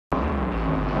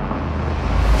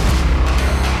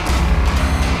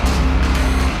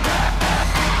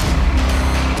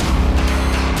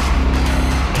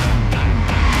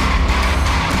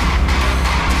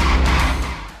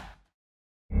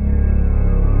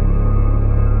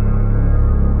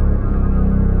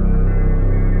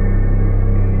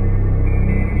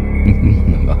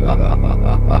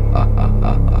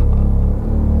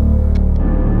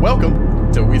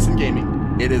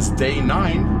is day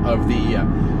 9 of the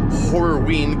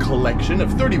Horrorween collection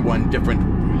of 31 different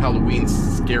Halloween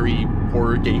scary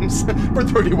horror games for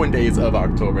 31 days of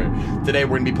October. Today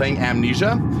we're going to be playing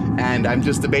Amnesia, and I'm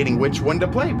just debating which one to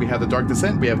play. We have The Dark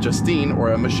Descent, we have Justine,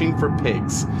 or A Machine for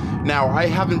Pigs. Now, I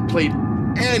haven't played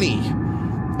any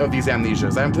of these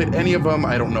Amnesias. I haven't played any of them.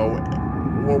 I don't know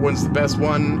what one's the best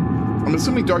one. I'm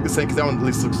assuming Dark Descent because that one at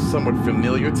least looks somewhat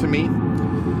familiar to me.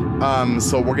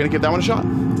 So we're going to give that one a shot.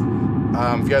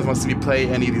 If you guys want to see me play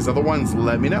any of these other ones,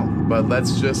 let me know. But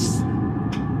let's just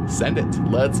send it.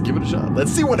 Let's give it a shot.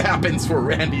 Let's see what happens for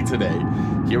Randy today.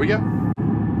 Here we go.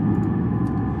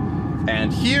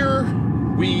 And here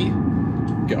we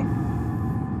go.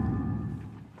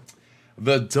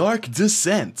 The Dark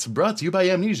Descent, brought to you by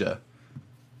Amnesia.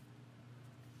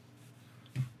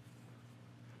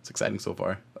 It's exciting so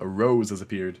far. A rose has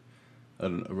appeared. A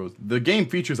rose. The game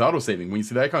features autosaving. When you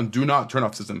see the icon, do not turn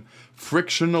off system.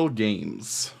 Frictional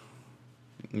games.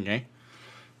 Okay.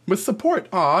 With support.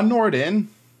 Aw, Norden.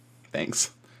 Thanks.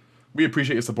 We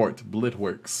appreciate your support.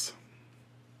 Blitworks.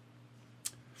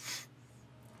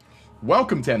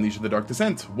 Welcome to Amnesia: The Dark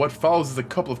Descent. What follows is a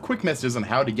couple of quick messages on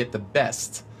how to get the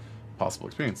best possible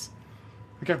experience.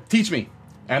 Okay, teach me.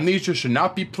 Amnesia should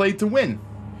not be played to win.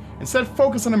 Instead,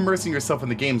 focus on immersing yourself in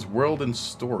the game's world and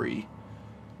story.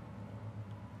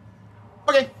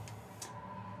 Okay.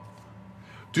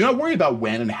 Do not worry about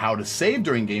when and how to save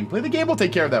during gameplay. The game will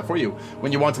take care of that for you.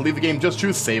 When you want to leave the game, just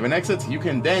choose save and exit. You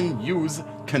can then use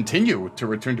continue to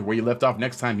return to where you left off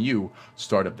next time you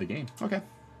start up the game. Okay.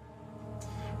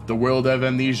 The world of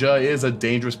Amnesia is a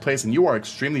dangerous place and you are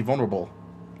extremely vulnerable.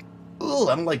 Ugh,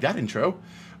 I don't like that intro.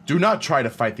 Do not try to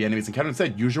fight the enemies encountered.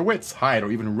 Instead, use your wits, hide,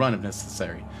 or even run if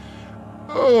necessary.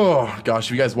 Oh, gosh,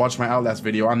 if you guys watched my Outlast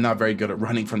video, I'm not very good at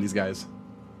running from these guys.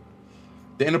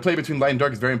 The interplay between light and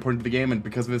dark is very important to the game, and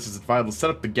because of this, it's vital to set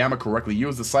up the gamma correctly.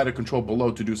 Use the slider control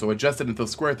below to do so. Adjust it until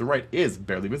the square at the right is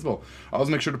barely visible. Always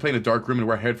make sure to play in a dark room and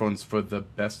wear headphones for the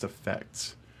best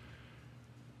effect.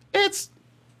 It's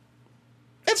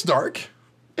dark.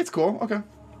 It's cool. Okay.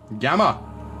 Gamma.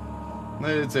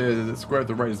 It's the square at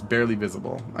the right is barely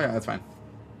visible. Okay, that's fine.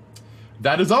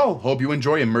 That is all. Hope you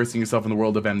enjoy immersing yourself in the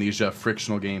world of Amnesia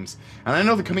frictional games. And I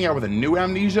know they're coming out with a new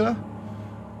Amnesia.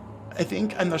 I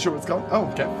think. I'm not sure what it's called. Oh,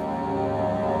 okay.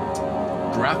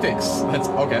 Graphics. That's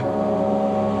okay.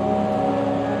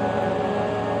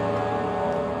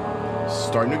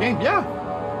 Start a new game. Yeah.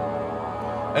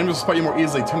 Enemies will spot you more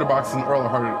easily. Tinderbox and Earl are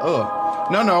harder.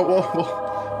 Ugh.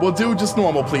 No. We'll do just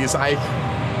normal, please. I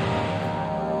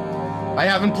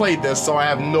haven't played this, so I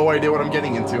have no idea what I'm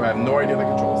getting into. I have no idea the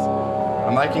controls.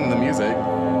 I'm liking the music.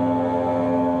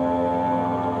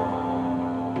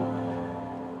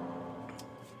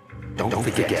 Don't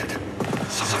forget.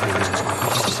 Silence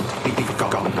must be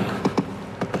forgotten.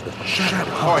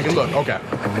 Oh, I can look. Okay.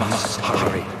 I must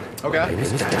hurry. Okay. My name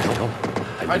is Daniel.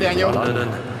 Hi, Daniel. London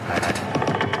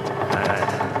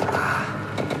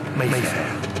Mayfair.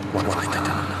 What have I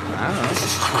done? This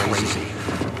is crazy.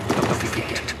 Don't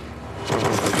forget.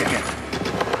 Don't forget.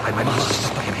 I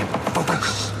must let him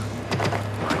focus.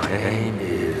 My name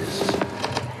is...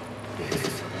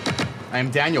 I am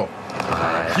Daniel.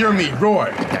 Hear me roar.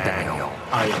 Daniel.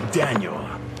 I am Daniel.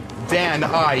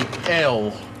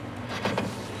 Dan-I-L.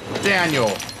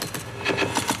 Daniel.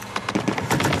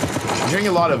 I'm hearing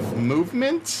a lot of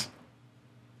movement.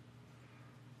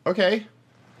 Okay.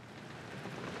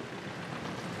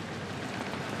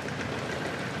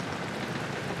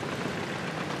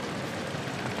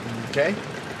 Okay.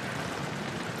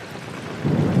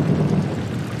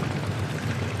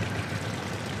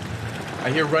 I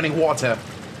hear running water.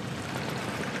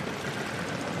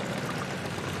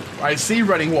 I see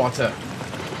running water.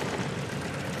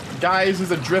 Guys,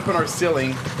 there's a drip on our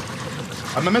ceiling.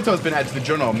 A memento has been added to the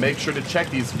journal. Make sure to check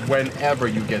these whenever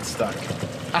you get stuck.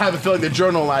 I have a feeling the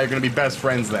journal and I are going to be best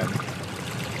friends then.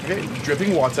 Okay,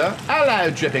 dripping water. Hello,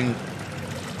 dripping.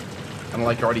 I don't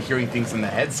like already hearing things in the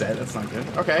headset. That's not good.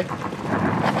 Okay.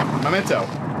 Memento.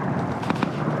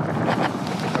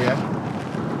 Okay.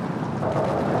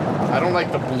 I don't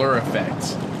like the blur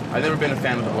effect. I've never been a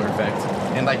fan of the blur effect.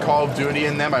 And like Call of Duty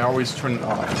and them, I always turn it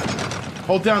off.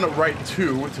 Hold down at right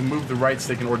 2 to move the right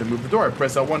stick in order to move the door.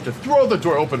 Press L1 to throw the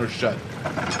door open or shut.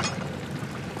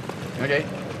 Okay.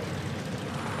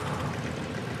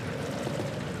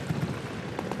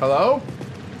 Hello?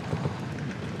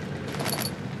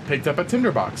 Picked up a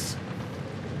tinderbox.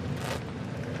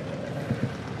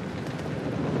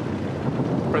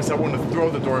 Press L1 to throw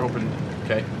the door open.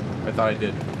 Okay. I thought I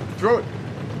did. Throw it.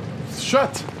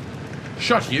 Shut.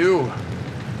 Shut you.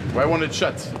 Why wanted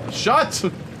shut? Shut!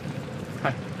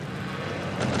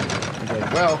 Okay,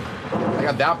 well, I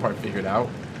got that part figured out.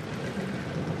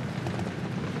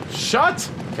 Shut!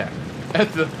 Okay.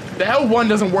 The L1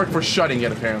 doesn't work for shutting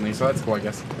it, apparently, so that's cool, I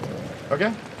guess.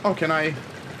 Okay. Oh, can I...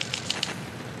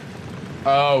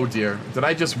 Oh, dear. Did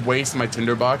I just waste my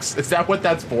tinderbox? Is that what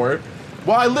that's for?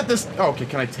 Well, I lit this... Oh, okay,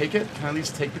 can I take it? Can I at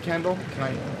least take the candle? Can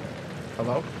I...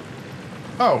 Hello?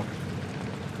 Oh.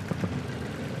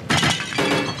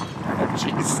 Oh,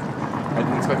 jeez. I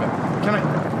didn't expect that. Can I...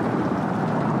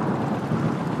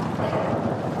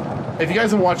 If you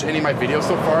guys have watched any of my videos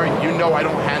so far, you know I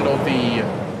don't handle the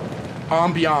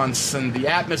ambiance and the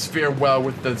atmosphere well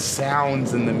with the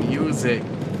sounds and the music.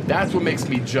 That's what makes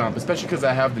me jump, especially because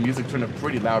I have the music turned up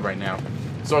pretty loud right now.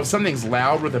 So if something's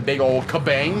loud with a big old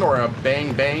kabang or a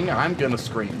bang bang, I'm gonna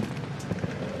scream.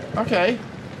 Okay.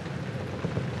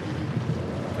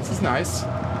 This is nice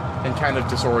and kind of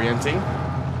disorienting.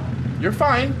 You're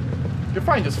fine. You're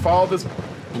fine. Just follow this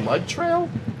blood trail.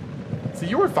 So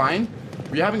you were fine.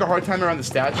 Were you having a hard time around the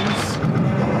statues?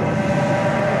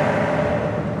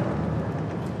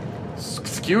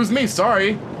 Excuse me,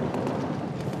 sorry.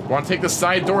 Want to take the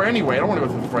side door anyway. I don't want to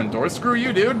go through the front door. Screw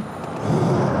you, dude. I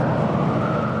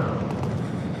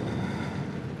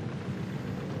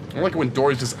don't like it when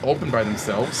doors just open by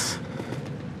themselves.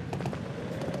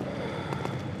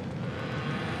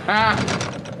 Ah!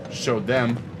 Showed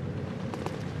them.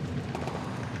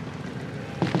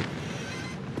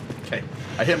 Okay.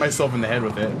 I hit myself in the head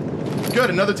with it. Good,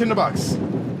 another tinderbox.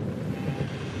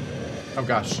 Oh,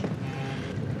 gosh.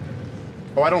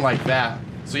 Oh, I don't like that.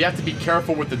 So you have to be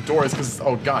careful with the doors because,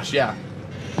 oh gosh, yeah.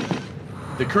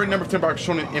 The current number of tinderbox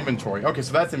shown in inventory. Okay,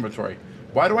 so that's inventory.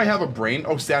 Why do I have a brain?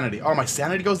 Oh, sanity. Oh, my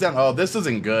sanity goes down. Oh, this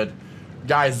isn't good.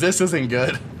 Guys, this isn't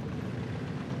good.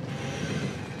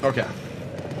 Okay.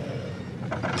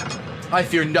 I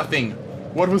fear nothing.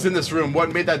 What was in this room?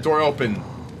 What made that door open?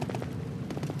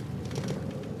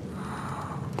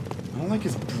 I don't like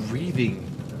his breathing.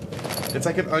 It's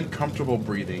like an uncomfortable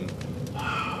breathing.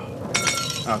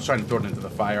 I was trying to throw it into the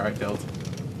fire. I failed.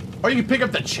 Oh, you can pick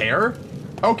up the chair?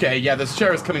 Okay, yeah, this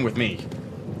chair is coming with me.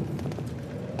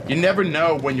 You never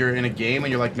know when you're in a game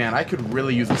and you're like, man, I could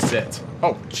really use a sit.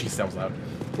 Oh, jeez, that was loud.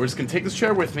 We're just gonna take this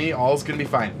chair with me. All's gonna be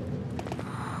fine.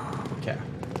 Okay.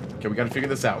 Okay, we gotta figure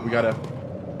this out. We gotta...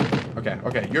 Okay,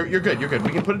 okay, you're good, you're good.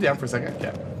 We can put it down for a second.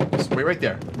 Okay. Just wait right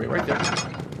there. Wait right there.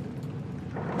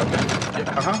 Okay.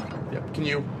 Yep, uh-huh. Yep, can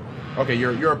you... Okay,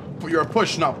 you're a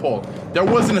push, not pull. There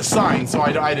wasn't a sign, so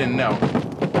I didn't know.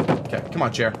 Okay, come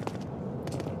on, chair.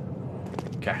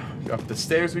 Okay, up the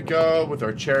stairs we go with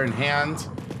our chair in hand.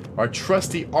 Our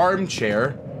trusty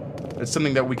armchair. It's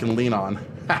something that we can lean on.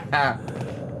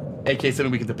 AK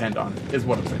something we can depend on, is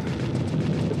what I'm saying.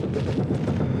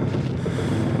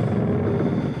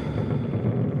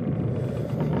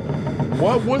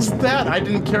 What was that? I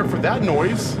didn't care for that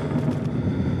noise.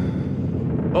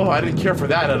 Oh, I didn't care for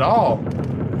that at all.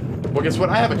 Well, guess what?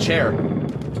 I have a chair.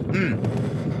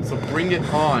 So bring it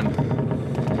on.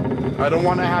 I don't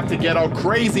want to have to get all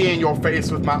crazy in your face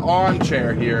with my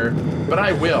armchair here, but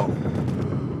I will.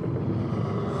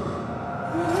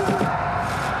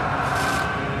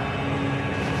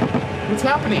 What's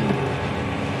happening?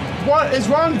 What is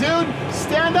wrong, dude?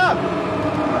 Stand up!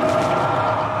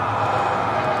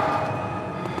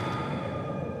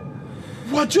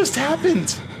 What just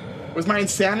happened? Was my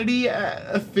insanity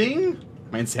a thing?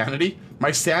 My insanity?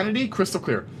 My sanity? Crystal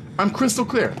clear. I'm crystal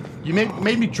clear. You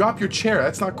made me drop your chair.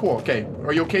 That's not cool. Okay.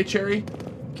 Are you okay, Cherry?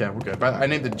 Okay, we're good. I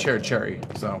named the chair Cherry,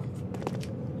 so.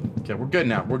 Okay, we're good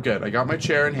now. We're good. I got my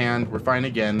chair in hand. We're fine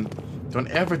again. Don't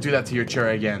ever do that to your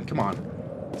chair again. Come on.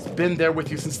 It's been there with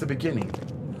you since the beginning.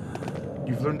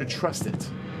 You've learned to trust it.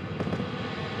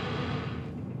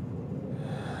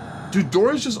 Do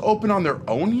doors just open on their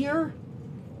own here?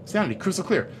 Sanity, crystal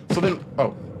clear. So then,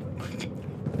 oh.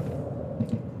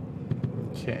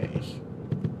 Okay.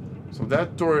 So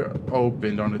that door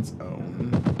opened on its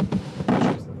own.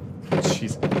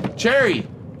 Jeez. Cherry!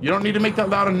 You don't need to make that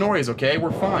loud a noise, okay?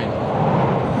 We're fine.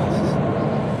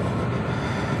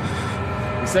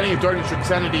 Resetting of darkness, your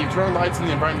sanity. Turn on lights in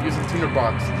the environment using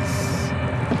tinderbox.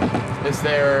 Is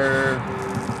there...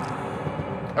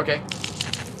 Okay.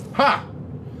 Ha!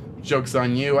 Joke's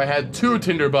on you. I had 2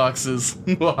 tinderboxes.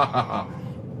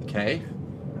 Okay.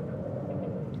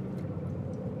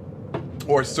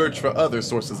 Or search for other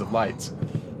sources of light.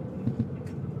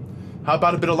 How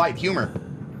about a bit of light humor?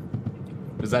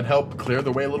 Does that help clear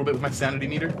the way a little bit with my sanity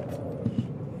meter?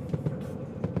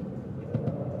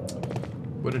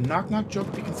 Would a knock-knock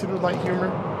joke be considered light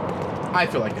humor? I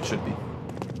feel like it should be.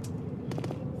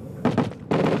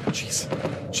 Jeez.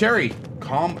 Cherry,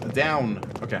 calm down.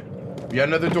 Okay. We got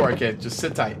another door. Okay, just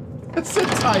sit tight. Sit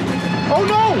tight. Oh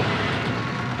no!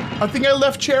 I think I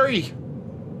left Cherry.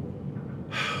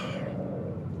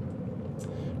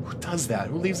 Who does that?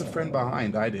 Who leaves a friend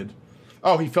behind? I did.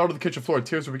 Oh, he fell to the kitchen floor.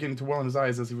 Tears were beginning to well in his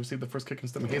eyes as he received the first kick in his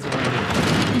stomach. Hazel remained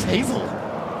hidden. Who's Hazel?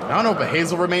 I don't know, but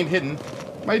Hazel remained hidden.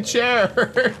 My chair.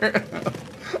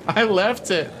 I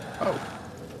left it. Oh.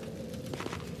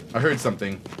 I heard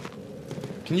something.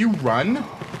 Can you run?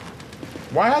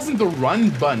 Why hasn't the run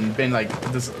button been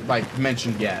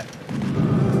mentioned yet?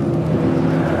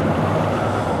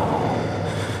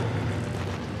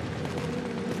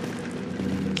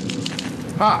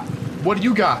 Ha! What do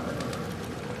you got?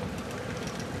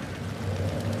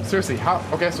 Seriously, how?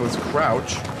 Okay, so it's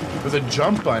crouch. There's a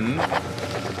jump button.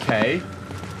 Okay.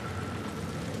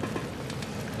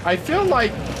 I feel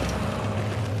like...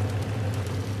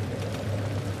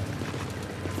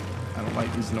 I don't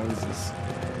like these noises.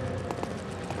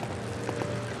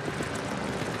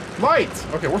 Light!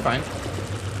 Okay, we're fine.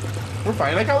 We're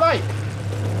fine. I got light.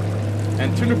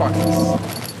 And tuner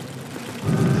boxes.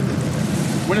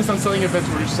 Witness on selling events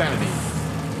to reduce sanity.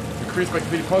 Increase by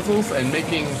completing puzzles and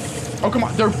making... Oh, come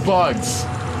on. They're bugs.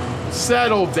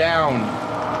 Settle down.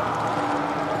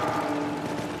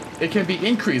 It can be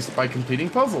increased by completing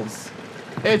puzzles.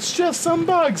 It's just some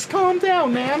bugs. Calm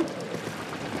down, man.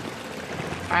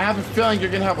 I have a feeling you're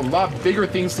going to have a lot bigger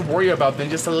things to worry about than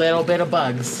just a little bit of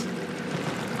bugs.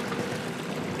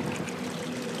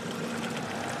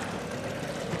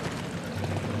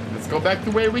 Let's go back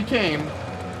the way we came.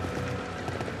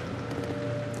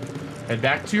 Head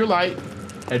back to your light.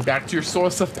 Head back to your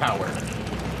source of power.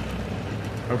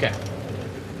 Okay.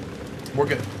 We're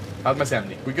good. How's my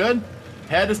sanity? We good?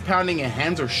 Head is pounding and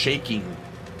hands are shaking.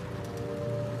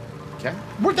 Okay.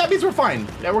 That means we're fine.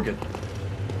 Yeah, we're good.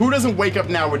 Who doesn't wake up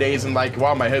nowadays and like,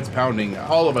 wow, my head's pounding?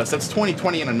 All of us. That's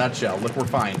 2020 in a nutshell. Look, we're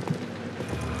fine.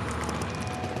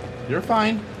 You're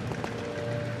fine.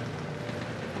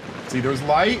 See, there's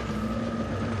light.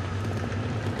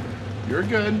 You're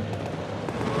good.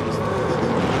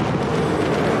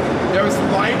 There's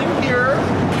light in here.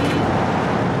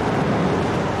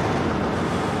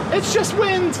 It's just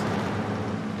wind.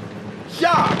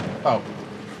 Yeah. Oh.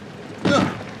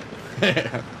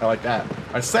 I like that.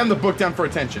 I slammed the book down for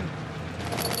attention.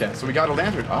 Okay, so we got a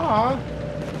lantern. Ah.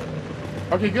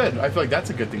 Okay, good. I feel like that's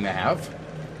a good thing to have.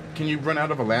 Can you run out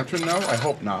of a lantern? No, I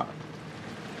hope not.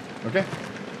 Okay.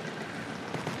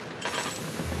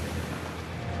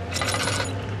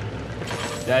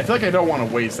 Yeah, I feel like I don't want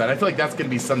to waste that. I feel like that's going to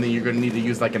be something you're going to need to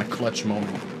use like in a clutch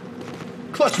moment.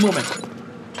 Clutch moment.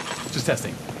 Just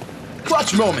testing.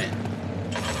 Clutch moment.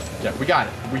 Yeah, we got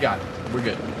it. We got it. We're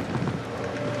good.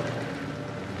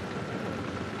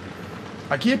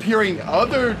 I keep hearing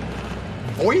other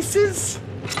voices.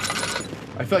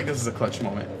 I feel like this is a clutch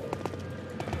moment.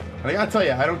 And I gotta tell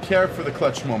you, I don't care for the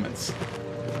clutch moments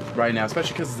right now,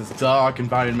 especially because of this dark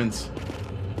environment.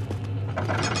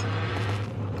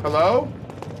 Hello?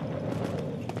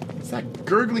 What's that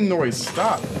gurgling noise?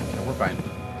 Stop. No, we're fine.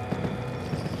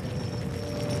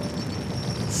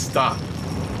 Stop.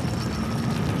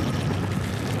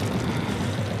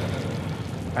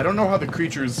 I don't know how the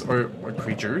creatures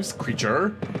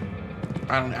creature.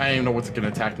 I don't even know what's gonna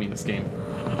attack me in this game.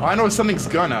 All I know is something's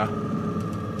gonna.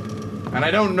 And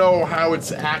I don't know how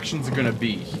its actions are gonna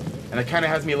be. And it kinda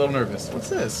has me a little nervous. What's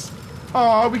this?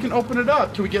 Oh, we can open it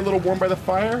up. Can we get a little warm by the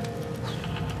fire?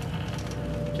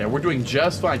 Okay, we're doing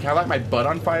just fine. Can I light my butt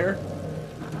on fire?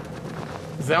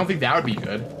 Because I don't think that would be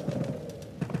good.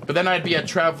 But then I'd be a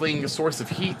traveling source of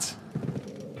heat.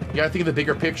 You gotta think of the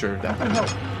bigger picture. That might help.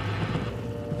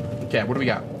 Okay, what do we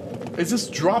got? Is this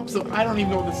drops of... I don't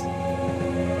even know what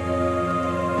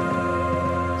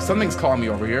this... Something's calling me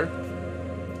over here.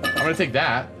 I'm gonna take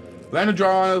that. Lantern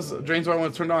drains oil when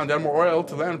it's turned on. Down more oil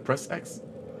to lantern. Press X.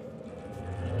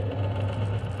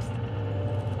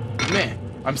 Meh.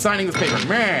 I'm signing this paper.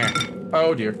 Meh.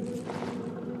 Oh dear.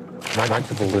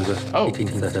 Ninth of August,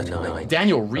 1839.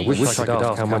 Daniel Reed. I wish I could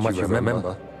ask how much you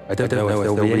remember. I don't know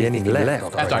if there'll be anything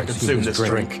left after I consume this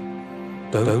drink.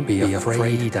 Don't be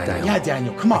afraid, Daniel. Yeah,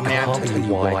 Daniel, come on, man. I can't tell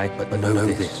you why, but know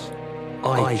this.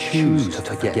 I choose to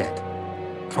forget.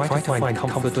 Try to find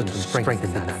comfort and strength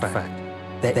in that fact.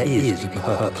 There is a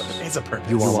purpose. There is a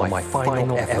purpose. You are my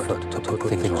final effort to put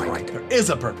things right. There is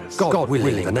a purpose. God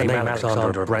willing, the name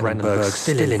Alexander Brandenburg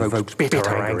still invokes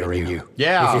bitter anger in you.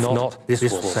 Yeah. If not, this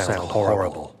will sound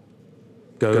horrible.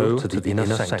 Go to the inner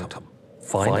sanctum,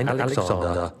 find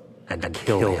Alexander, and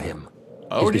kill him.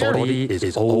 His body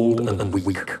is old and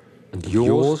weak, and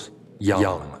yours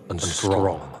young and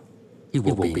strong. He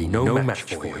will be no match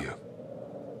for you.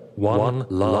 One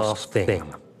last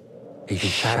thing. A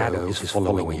shadow is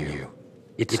following you.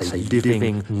 It's a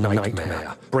living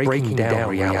nightmare, breaking down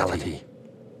reality.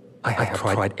 I have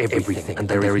tried everything, and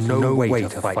there is no way to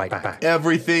fight back.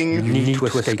 Everything. You need to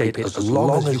escape it as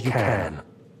long as you can.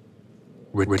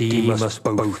 Redeem us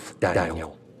both,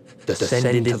 Daniel.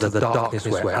 Descend into the darkness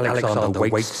where Alexander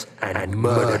waits and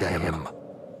murder him.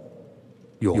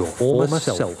 Your former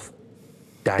self,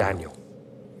 Daniel.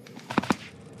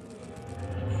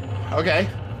 Okay.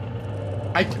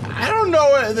 I don't know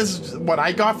what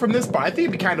I got from this, but I think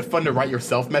it'd be kind of fun to write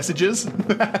yourself messages. I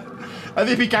think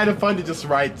it'd be kind of fun to just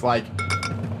write, like,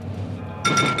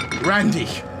 Randy,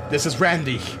 this is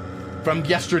Randy from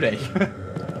yesterday.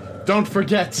 Don't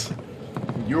forget,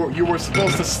 you were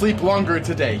supposed to sleep longer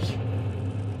today.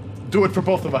 Do it for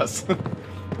both of us. I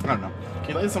don't know. Can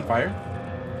you light this on fire?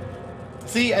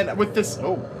 See, and with this,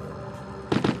 oh.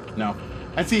 No.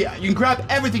 And see, you can grab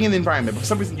everything in the environment, but for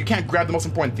some reason you can't grab the most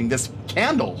important thing, this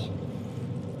candle.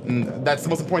 And that's the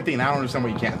most important thing, and I don't understand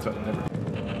why you can't, so whatever.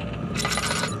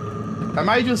 Am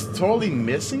I just totally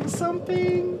missing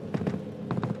something?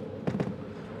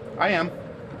 I am.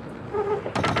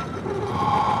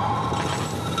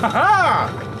 Haha!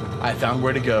 I found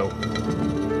where to go.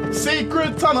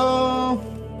 Secret tunnel!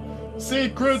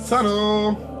 Secret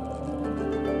tunnel!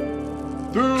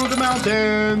 Through the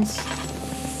mountains!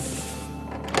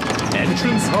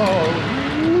 Entrance hall!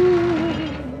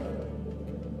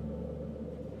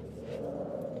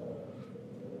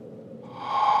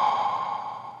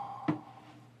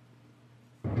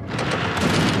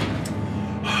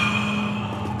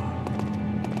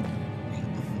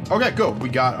 Okay, go. We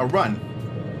got a run.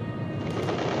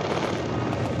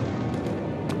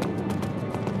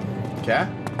 Okay.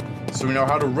 So we know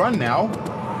how to run now.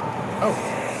 Oh.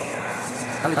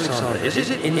 Alexander, is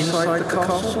it inside the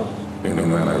castle? In a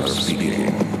manner of speaking,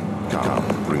 come,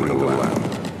 bring the lamp.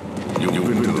 You've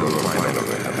been to the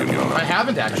refinery, have you not? I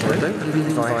haven't actually. I don't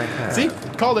believe I have. See?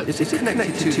 Called it. Is it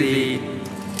connected to the...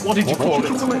 What did you call it?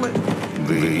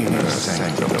 The inner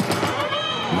sanctum.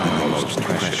 My most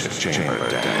precious chamber,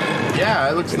 Daniel. Yeah,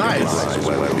 it looks nice. It lies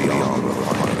well beyond the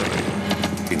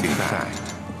refinery. In fact,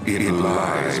 it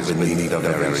lies beneath the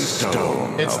very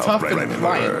stone. It's of tough and Brentford.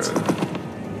 pliant.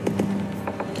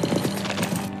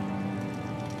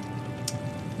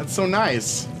 That's so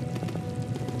nice.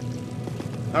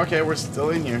 Okay, we're still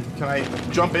in here. Can I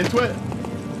jump into it?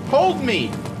 Hold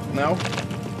me! No?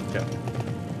 Okay.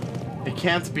 It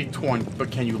can't be torn,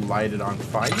 but can you light it on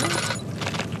fire?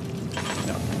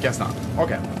 No, guess not.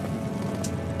 Okay.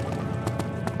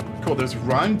 Cool, there's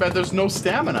run, but there's no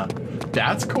stamina.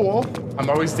 That's cool. I'm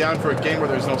always down for a game where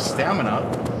there's no stamina.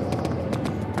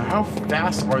 Now, how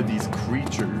fast are these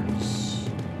creatures?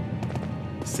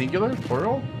 Singular?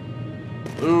 Plural?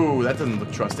 Ooh, that doesn't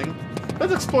look trusting.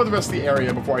 Let's explore the rest of the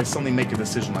area before I suddenly make a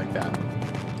decision like that.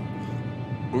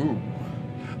 Ooh.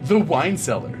 The wine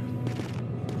cellar.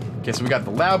 Okay, so we got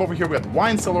the lab over here, we got the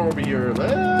wine cellar over here.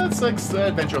 Let's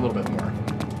adventure a little bit more.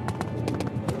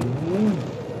 Ooh.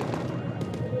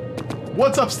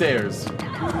 What's upstairs?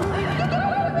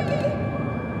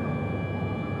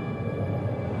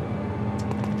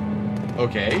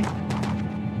 Okay.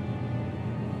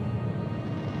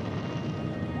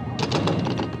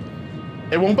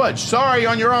 It won't budge. Sorry,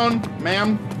 on your own,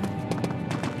 ma'am.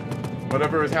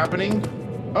 Whatever is happening.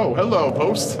 Oh, hello,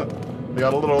 post. We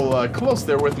got a little close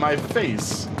there with my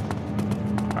face.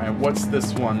 Alright, what's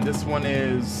this one? This one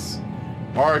is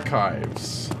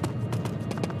archives.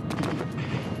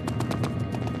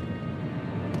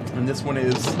 And this one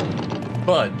is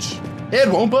budge. It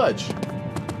won't budge.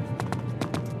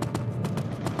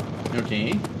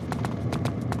 Okay.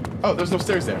 Oh, there's no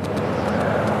stairs there.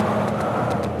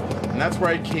 And that's where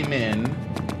I came in.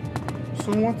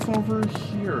 So what's over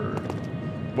here?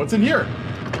 What's in here?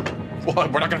 Well,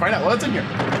 we're not gonna find out. What's in here?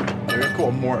 Very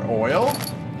cool. More oil.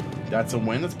 That's a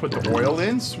win. Let's put the oil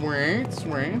in. Sweet,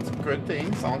 sweet. Good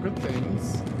things. All good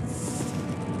things.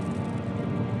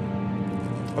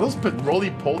 Are those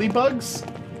roly-poly bugs?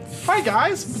 Hi,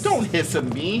 guys. Don't hiss at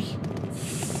me.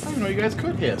 I didn't know you guys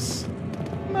could hiss.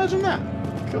 Imagine that.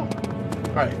 Cool.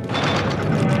 All right.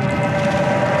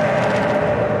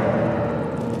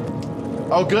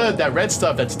 Oh, good. That red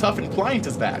stuff that's tough and pliant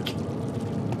is back.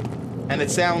 And it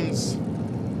sounds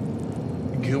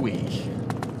gooey.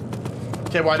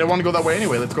 Okay, well, I don't want to go that way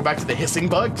anyway. Let's go back to the hissing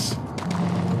bugs.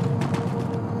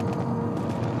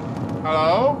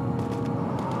 Hello?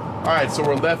 Alright, so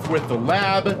we're left with the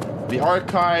lab, the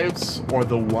archives, or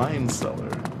the wine cellar.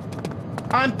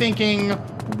 I'm thinking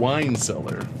wine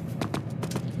cellar.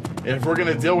 If we're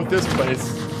gonna deal with this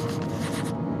place...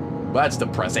 Well, that's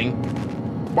depressing.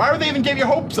 Why would they even give you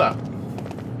hopes up?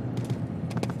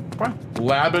 What?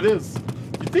 Lab it is.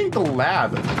 You'd think the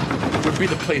lab would be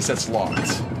the place that's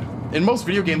locked. In most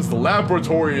video games, the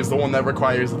laboratory is the one that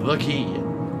requires the key.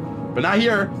 But not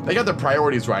here. They got their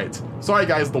priorities right. Sorry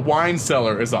guys, the wine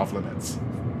cellar is off limits.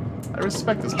 I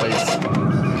respect this place.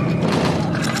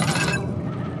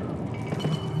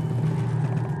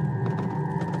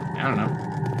 I don't know.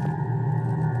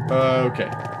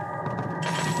 Okay.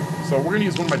 So we're gonna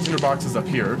use one of my tinder boxes up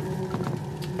here.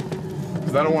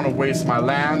 Because I don't want to waste my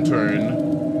lantern.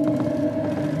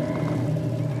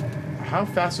 How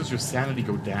fast does your sanity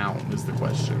go down is the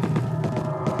question.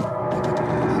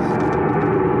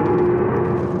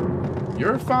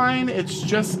 You're fine, it's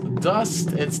just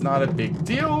dust, it's not a big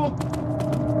deal.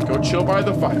 Go chill by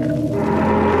the fire.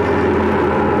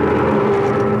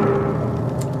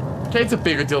 Okay, it's a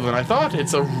bigger deal than I thought.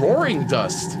 It's a roaring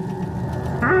dust.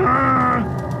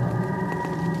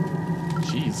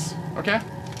 Jeez, okay.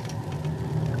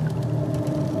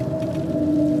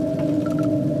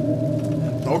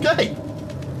 Okay.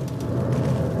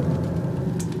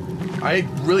 I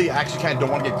really actually kind of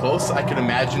don't want to get close. I can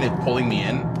imagine it pulling me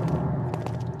in.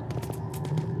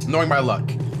 Knowing my luck.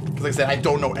 Because like I said, I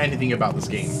don't know anything about this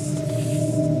game.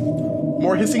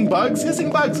 More hissing bugs?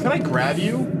 Hissing bugs, can I grab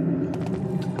you?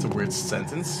 That's a weird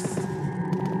sentence.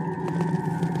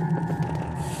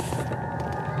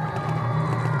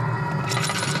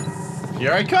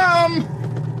 Here I come!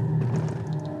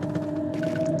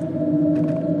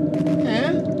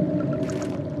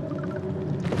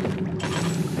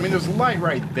 I mean, there's light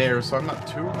right there, so I'm not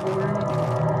too worried.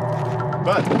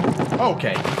 But,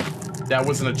 okay. That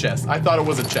wasn't a chest. I thought it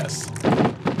was a chest.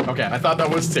 Okay, I thought that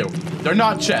was too. They're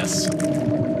not chests.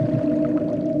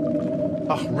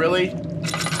 Oh, really?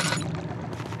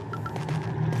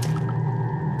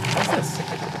 What's this?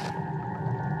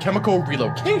 Chemical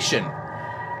relocation.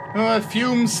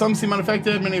 Fumes, some seem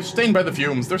unaffected, many are stained by the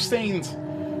fumes. They're stained.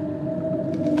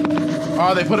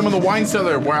 Oh, they put them in the wine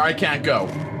cellar where I can't go.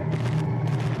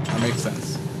 That makes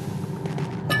sense.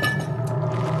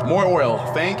 More oil,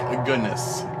 thank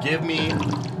goodness. Give me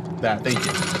that, thank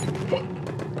you.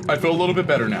 I feel a little bit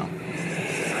better now.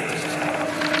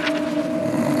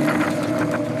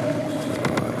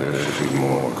 There should be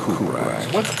more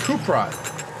cuprite. What's cuprite?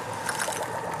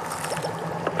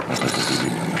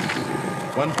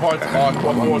 1 part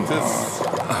aqua fortis.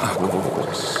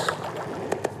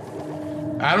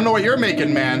 I don't know what you're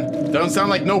making, man. Doesn't sound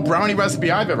like no brownie recipe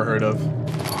I've ever heard of.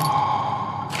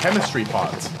 Chemistry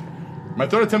pot. My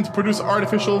third attempt to produce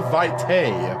artificial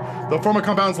vitae. The former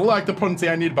compounds lack the potency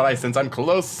I need, but I sense I'm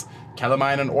close.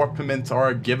 Calamine and orpiment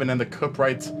are given, and the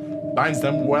cuprite binds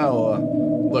them well.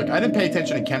 Look, I didn't pay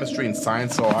attention to chemistry and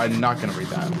science, so I'm not gonna read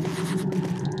that.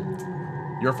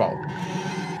 Your fault.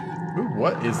 Ooh,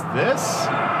 what is this?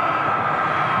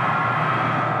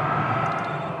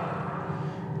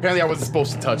 Apparently I wasn't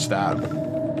supposed to touch that.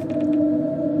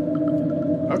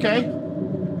 Okay.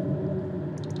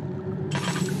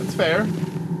 That's fair.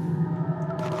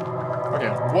 Okay,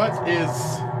 what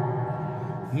is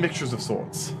mixtures of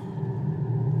sorts?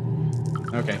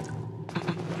 Okay.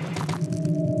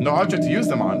 No object to use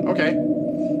them on. Okay.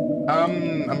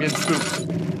 I'm getting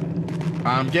spooked.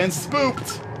 I'm getting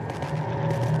spooked.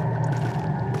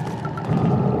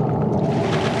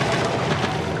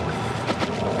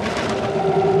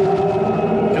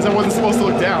 Because I wasn't supposed to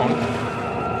look down.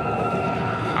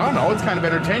 I don't know, it's kind of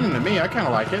entertaining to me. I kind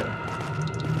of like it.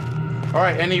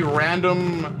 Alright, any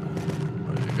random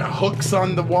hooks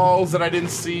on the walls that I didn't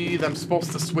see that I'm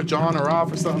supposed to switch on or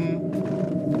off or something?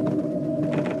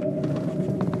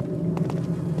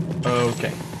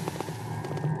 Okay.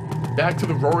 Back to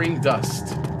the roaring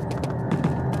dust.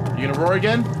 You gonna roar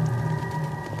again?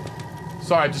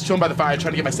 Sorry, I'm just chilling by the fire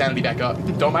trying to get my sanity back up.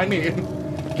 Don't mind me.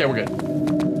 Okay, we're good.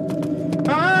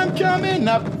 I'm coming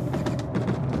up.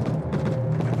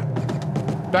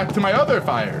 Back to my other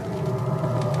fire.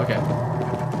 Okay.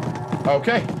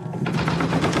 Okay.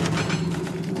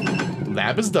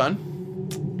 Lab is done.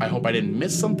 I hope I didn't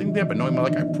miss something there, but knowing my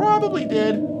luck, I probably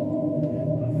did.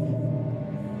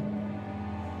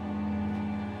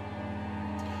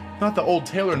 Not the old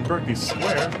Taylor and Berkeley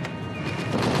Square.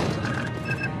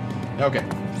 Okay,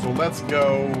 so let's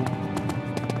go.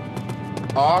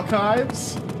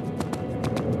 Archives.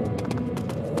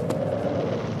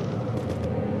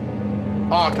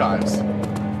 Archives.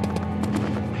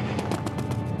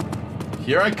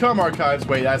 Here I come, archives.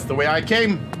 Wait, that's the way I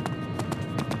came.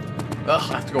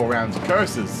 Ugh, I have to go around to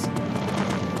curses.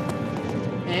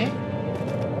 Eh?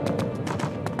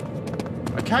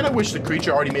 I kind of wish the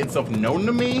creature already made itself known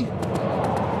to me,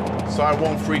 so I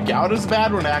won't freak out as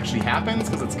bad when it actually happens,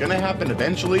 because it's gonna happen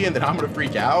eventually, and then I'm gonna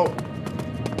freak out.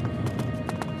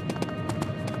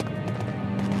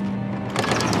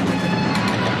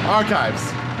 Archives.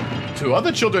 Two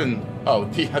other children. Oh,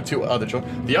 the two other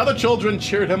children. The other children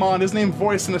cheered him on, his name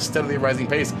voiced in a steadily rising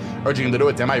pace, urging him to do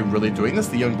it. Am I really doing this?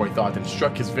 The young boy thought and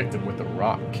struck his victim with a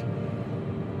rock.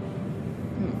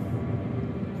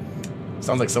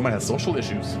 Sounds like someone has social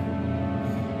issues.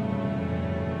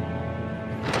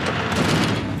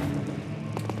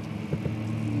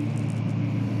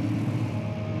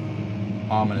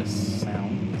 Ominous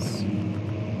sounds.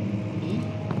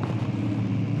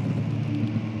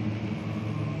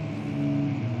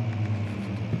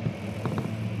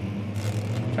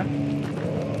 Okay.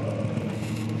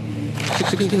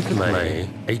 16th of May,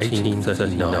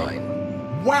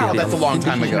 1839. Wow, that's a long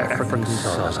time ago. African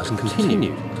stars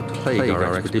continued to plague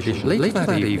our expedition. Later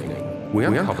that evening, we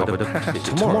uncovered a passage.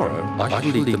 Tomorrow, I shall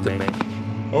lead the men.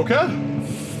 Okay.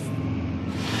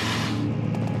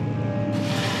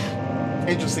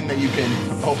 Interesting that you can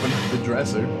open the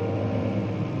dresser.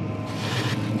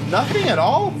 Nothing at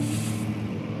all?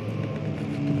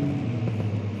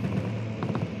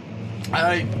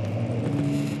 I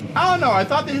don't know. I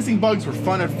thought the hissing bugs were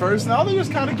fun at first. Now they're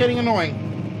just kind of getting annoying.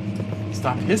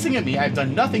 Stop hissing at me. I've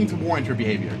done nothing to warrant your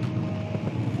behavior.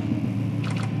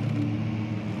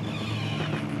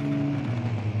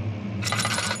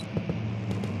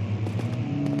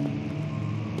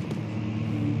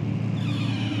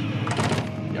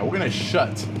 Yeah, we're gonna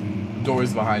shut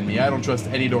doors behind me. I don't trust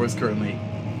any doors currently.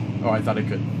 Oh, I thought I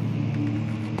could.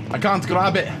 I can't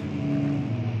grab it.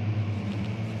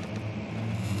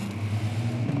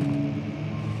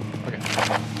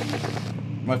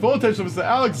 My full attention was to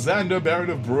Alexander, Baron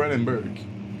of Brennenburg.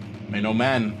 May no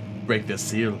man break this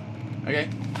seal. Okay.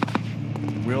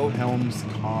 Wilhelm's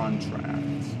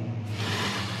contract.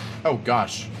 Oh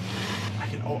gosh. I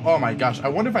can. Oh my gosh. I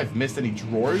wonder if I've missed any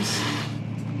drawers.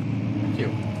 Thank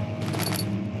you.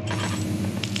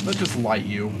 Let's just light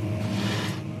you.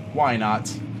 Why not?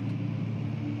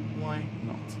 Why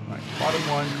not? Alright. Bottom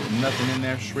one. Nothing in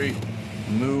there. Straight.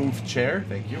 Move chair.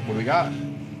 Thank you. What do we got?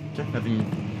 Okay.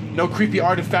 Nothing. No creepy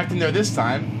artifact in there this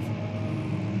time.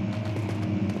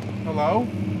 Hello?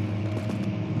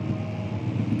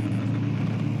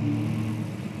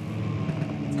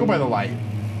 Let's go by the light.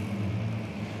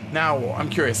 Now, I'm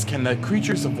curious, can the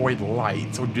creatures avoid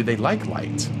light, or do they like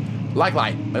light? Like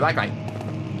light. They like light.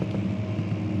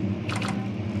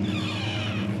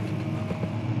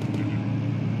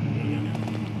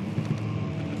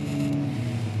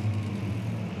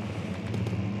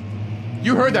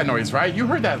 You heard that noise, right? You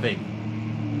heard that thing.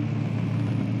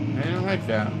 I don't like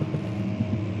that.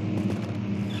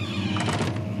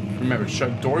 Remember,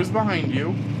 shut doors behind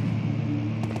you.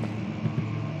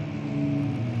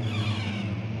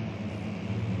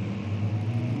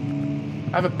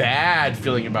 I have a bad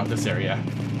feeling about this area.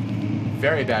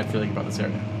 Very bad feeling about this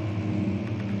area.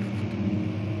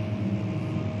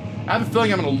 I have a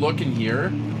feeling I'm gonna look in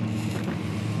here.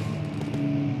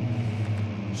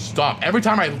 Stop. Every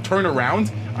time I turn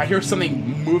around, I hear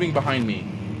something moving behind me.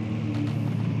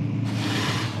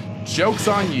 Joke's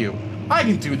on you. I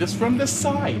can do this from this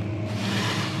side.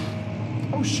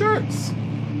 Oh, shirts.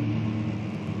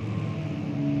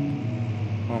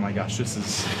 Oh my gosh, this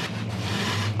is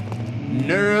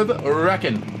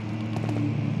nerve-wracking.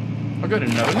 I'll go to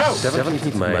another note. 7th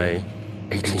of May,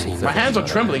 1839. My hands are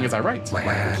trembling as I write. My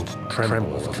hands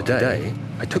tremble. Today,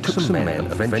 I took some men and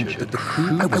ventured the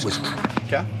crew I was.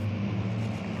 Okay.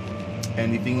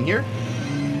 Anything here?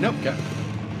 Nope. Okay.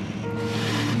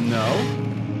 No.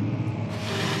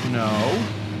 No.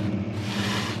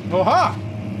 Oh ha!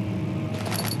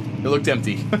 It looked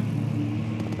empty.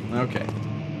 Okay.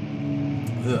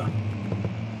 Ugh.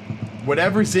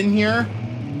 Whatever's in here,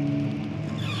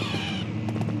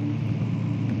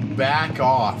 back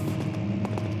off.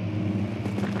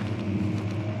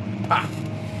 Ha!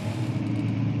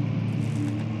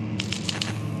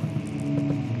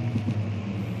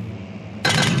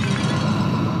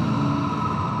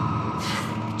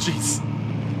 Jeez.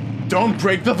 Don't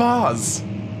break the vase.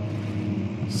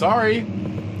 Sorry.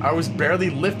 I was barely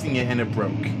lifting it and it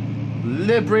broke.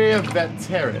 Libre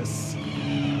Veteris.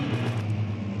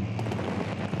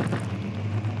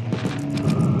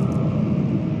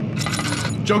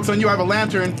 Joke's on you, I have a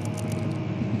lantern.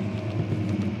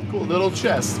 Cool little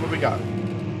chest. What do we got?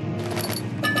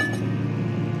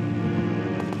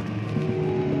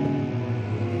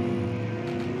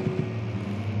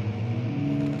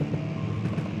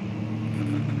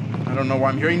 I don't know why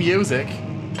I'm hearing music.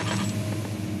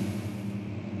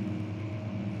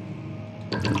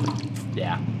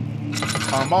 Yeah.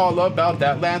 I'm all about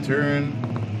that lantern.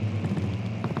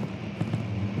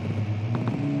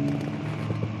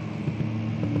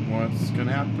 What's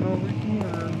gonna happen over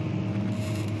here?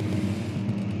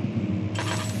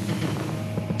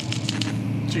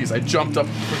 Jeez, I jumped up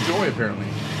for joy, apparently.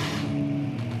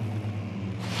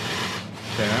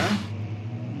 Okay.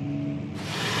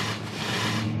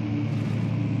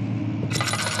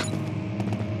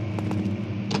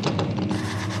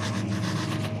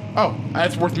 Oh,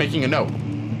 that's worth making a note.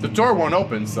 The door won't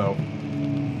open, so...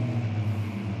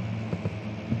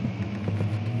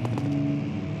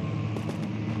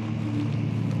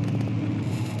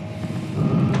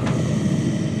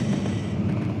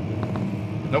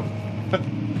 Nope.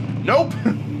 Nope!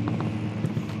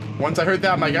 Once I heard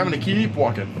that, I'm like, I'm gonna keep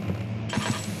walking.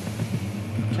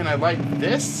 Can I light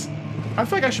this? I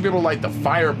feel like I should be able to light the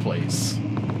fireplace.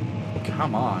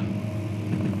 Come on.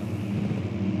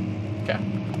 Okay.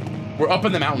 We're up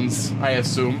in the mountains, I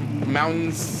assume.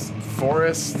 Mountains,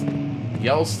 forest,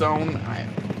 Yellowstone.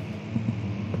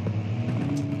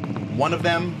 One of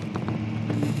them.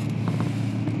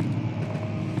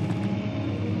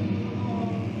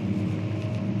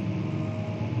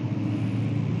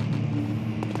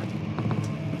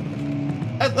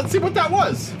 Let's see what that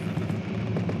was.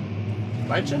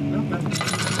 Light check? No, nothing.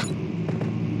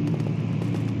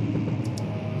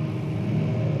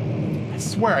 I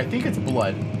swear, I think it's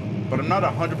blood, but I'm not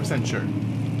 100% sure.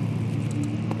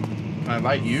 Can I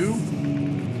light you?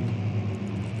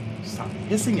 Stop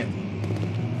hissing at me.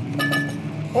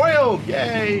 Oil!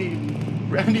 Yay!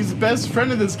 Randy's best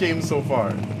friend in this game so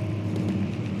far.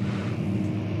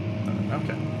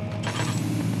 Okay.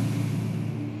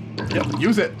 Yep,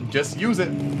 use it. Just use it.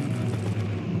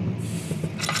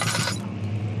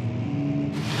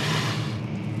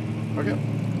 Okay.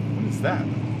 What is that?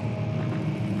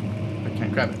 I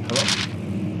can't grab it. Hello?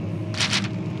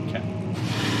 Okay.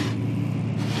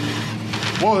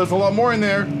 Whoa, there's a lot more in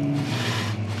there.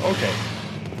 Okay.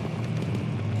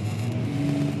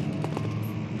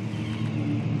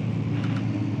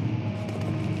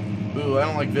 Ooh, I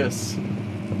don't like this.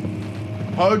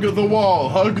 Hug the wall.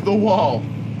 Hug the wall.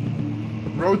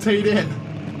 Rotate in.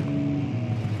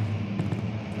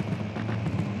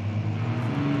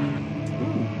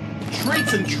 Ooh,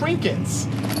 treats and trinkets.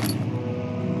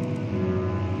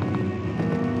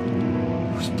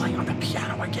 Who's playing on the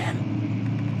piano again?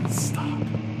 Stop.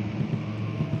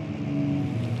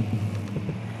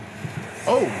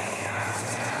 Oh.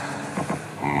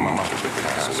 Much of the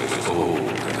castle is old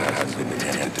and has been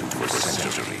tenanted for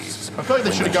centuries. I feel like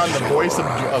they should have gotten the voice of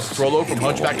Frollo from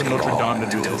Hunchback of Notre Dame to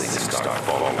do this.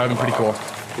 That would be pretty cool.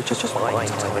 It's just fine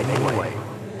time anyway.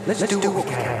 Let's do what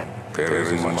we can. There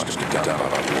is much to be done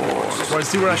about wars. Want to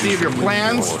see what I see of your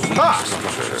plans? Ha!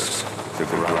 The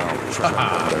ground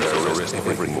terrorists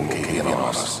everything came on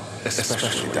us,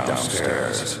 especially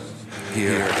downstairs.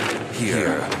 Here,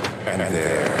 and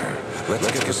there.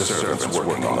 Let's get the servants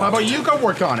working on it. How about you go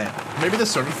work on it? Maybe the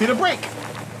servants need a break.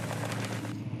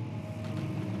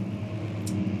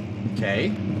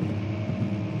 Okay.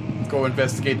 Go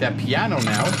investigate that piano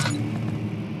now.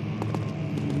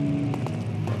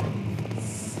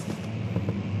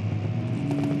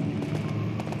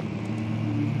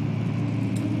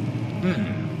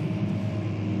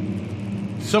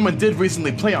 Someone did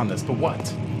recently play on this, but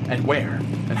what? And where?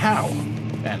 And how?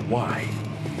 And why?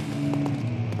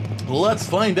 Let's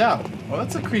find out. Well,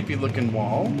 that's a creepy looking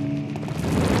wall.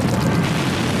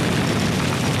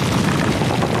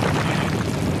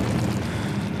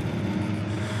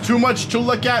 Too much to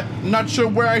look at. Not sure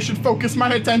where I should focus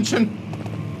my attention.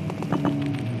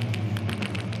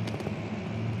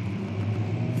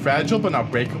 Fragile but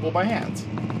not breakable by hand.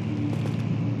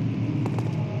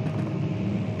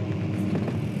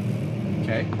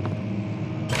 Okay.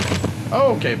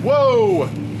 Okay, whoa!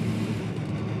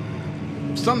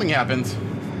 Something happened.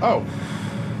 Oh.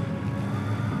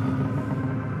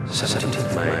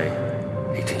 17th May,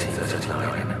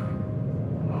 1839.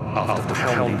 After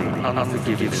pounding the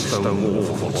unforgiving stone wall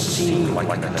for what seemed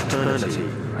like an eternity,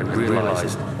 I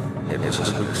realized it was a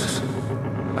hoax.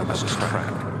 I was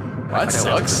trapped. That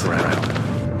sucks.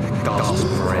 Gasped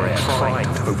for air, trying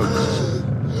to focus.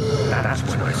 That's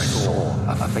when I saw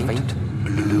a faint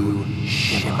blue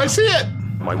shimmer. I see it!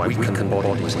 My weakened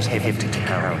body was heavy to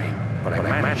carry, but I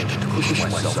managed to push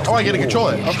myself. Oh, I get to control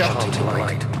it. Okay.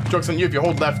 Light. Joke's on you. If you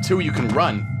hold left 2, you can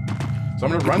run. So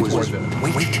I'm gonna run towards it.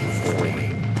 Waiting for me.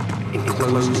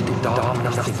 Enclosed in dark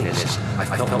nothingness, I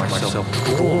felt myself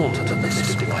drawn to the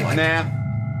mystic light. Nah.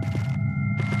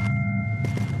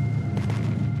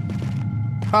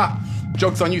 Ha!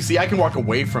 Joke's on you. See, I can walk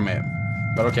away from it.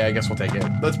 But okay, I guess we'll take it.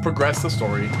 Let's progress the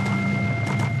story.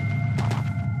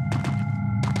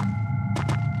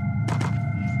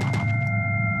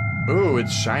 Ooh,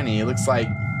 it's shiny. It looks like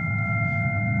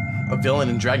a villain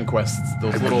in Dragon Quest.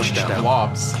 Those little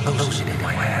blobs. Closing in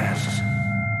my hands.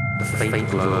 The faint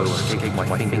glow escaping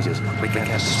my fingers began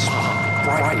to spark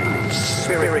brightly,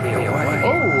 spiriting me away.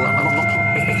 Oh! Unlocking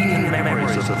alien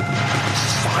memories of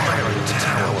spiraling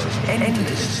towers,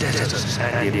 endless deserts,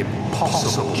 and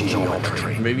impossible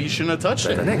geometry. Maybe you shouldn't have touched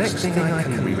The it. next thing I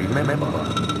can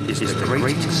remember is the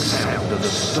grating sound of the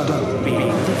stone being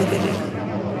lifted.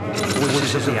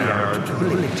 Voices of the arrow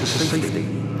drilling to safety,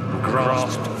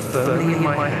 grasped firmly in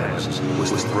my hands,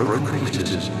 was the broken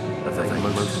pieces of a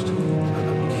most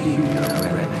peculiar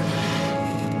relic.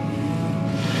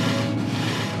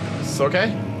 It's okay.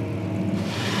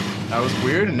 That was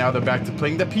weird, and now they're back to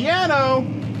playing the piano.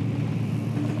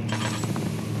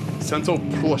 Central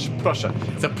Prussia.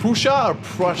 Is it Prussia or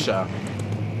Prussia?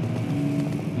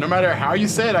 No matter how you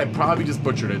say it, I probably just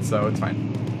butchered it, so it's fine.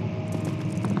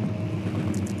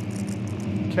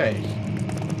 Okay.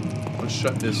 Let's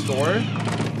shut this door.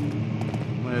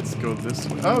 Let's go this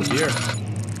way. Oh dear.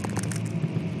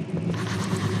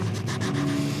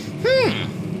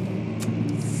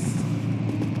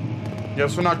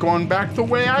 Guess we're not going back the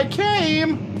way I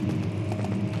came.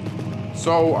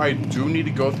 So I do need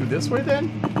to go through this way then?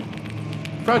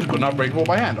 Fragile but not breakable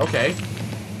by hand. Okay.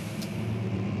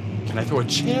 Can I throw a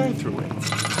chair through it?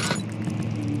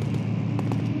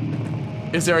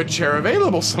 Is there a chair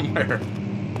available somewhere?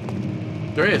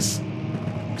 There is.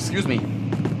 Excuse me.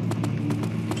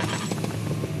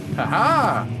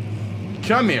 Haha!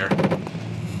 Come here.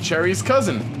 Cherry's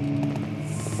cousin.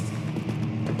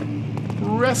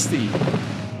 Resty.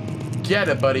 Get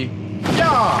it, buddy.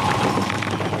 Yeah!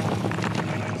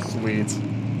 Sweet.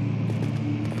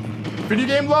 Video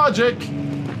game logic.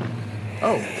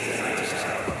 Oh.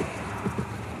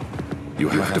 You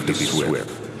have to be swift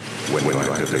when you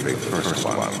activate the first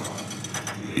one.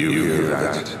 You hear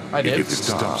that? I did. If it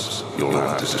stops, you'll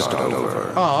have to start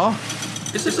over. Aw.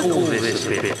 Is all this a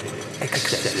bit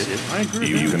excessive? I agree.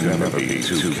 You can never be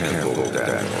too careful,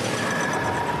 Daniel.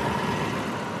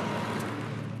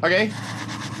 Okay.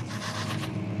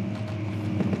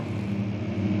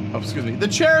 Oh, excuse me. The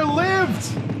chair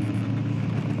lived!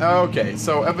 Okay,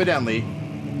 so evidently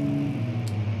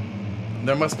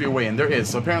there must be a way in. There is.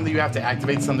 So apparently you have to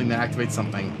activate something that activates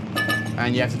something.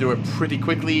 And you have to do it pretty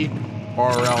quickly,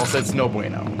 or else it's no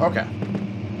bueno. Okay.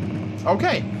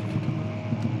 Okay.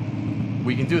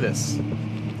 We can do this.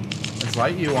 Let's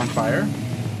light you on fire.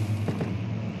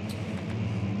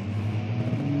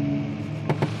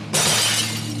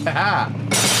 Haha!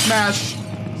 Smash!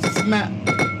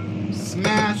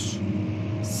 Smash!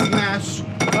 Smash!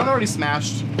 I'm already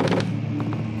smashed.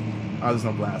 Oh, there's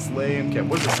no glass. Lame. Okay,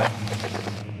 what does it say?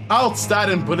 Altstadt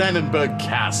and Brandenburg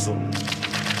Castle.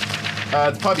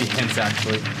 It's probably hints,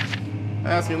 actually.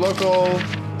 Asking local.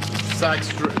 Sacks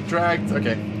dragged.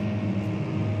 Okay.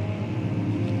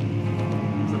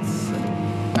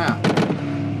 Ah.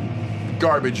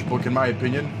 Garbage book, in my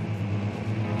opinion.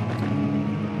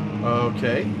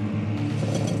 Okay.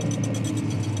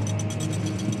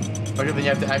 Okay, then you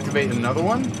have to activate another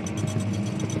one.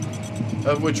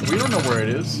 Of which we don't know where it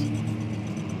is.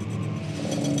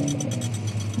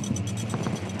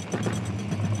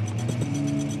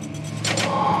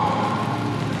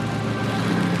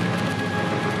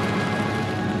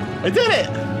 I did it!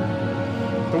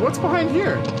 But what's behind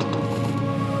here?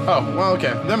 Oh, well,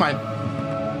 okay. Never mind.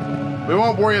 We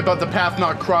won't worry about the path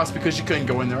not crossed because you couldn't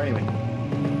go in there anyway.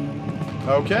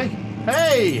 Okay.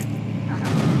 Hey!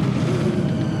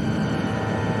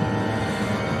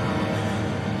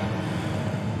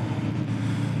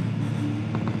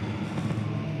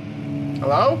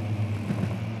 Hello?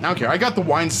 I don't care. I got the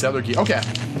wine cellar key. Okay.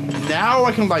 Now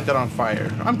I can light that on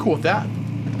fire. I'm cool with that.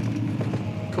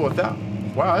 Cool with that.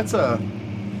 Wow, that's a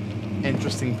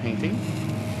interesting painting.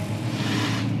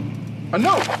 A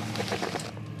note!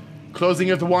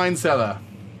 Closing of the wine cellar.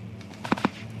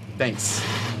 Thanks.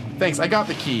 Thanks, I got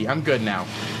the key. I'm good now.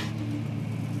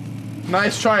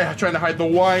 Nice try trying to hide the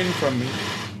wine from me.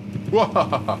 Whoa.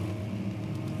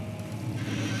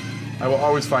 I will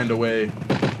always find a way.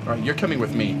 Alright, you're coming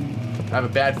with me. I have a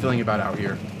bad feeling about out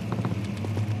here.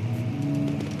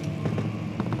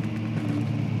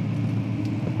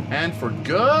 And for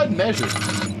good measure.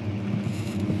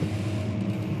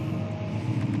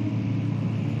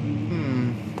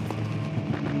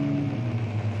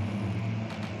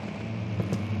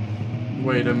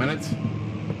 Wait a minute.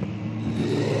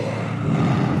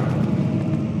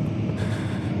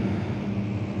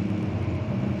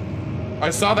 I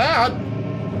saw that!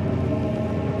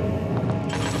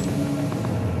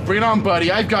 Bring it on,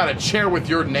 buddy. I've got a chair with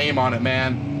your name on it,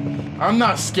 man. I'm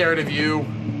not scared of you.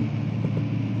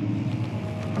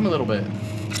 I'm a little bit.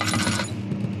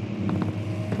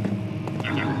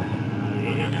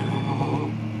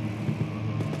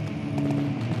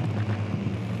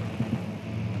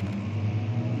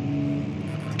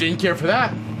 Didn't care for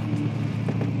that.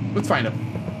 Let's find him.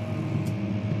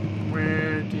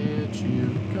 Where did you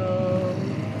go?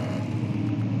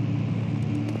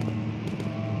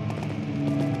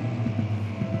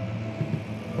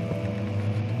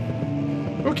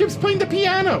 Who keeps playing the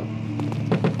piano?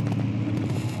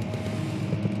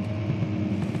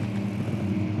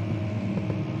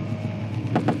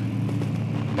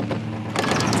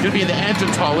 It's gonna be in the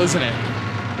entrance hall, isn't it?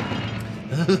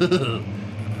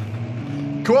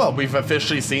 Cool, we've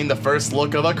officially seen the first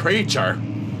look of a creature.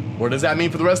 What does that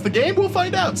mean for the rest of the game? We'll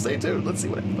find out. Stay tuned. Let's see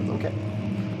what happens. Okay.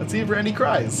 Let's see if Randy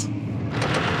cries.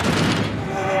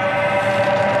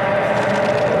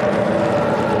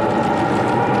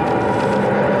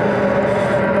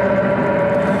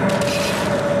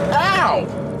 Ow!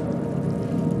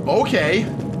 Okay.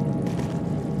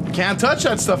 Can't touch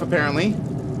that stuff, apparently.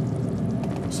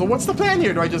 So what's the plan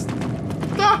here? Do I just...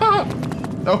 Ah!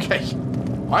 Okay.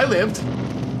 I lived.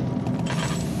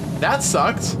 That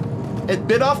sucked. It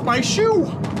bit off my shoe.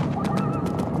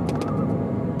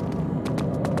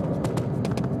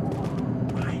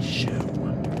 My shoe.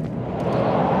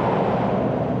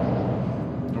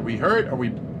 Are we hurt? Are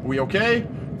we okay?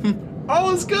 All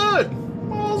is good.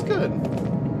 All is good.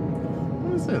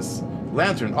 What is this?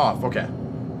 Lantern off. Okay.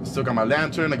 Still got my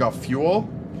lantern. I got fuel.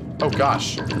 Oh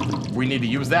gosh. We need to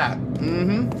use that.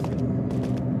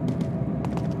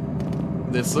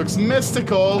 This looks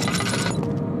mystical.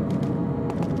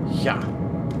 Yeah.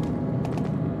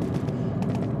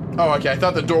 Oh, okay. I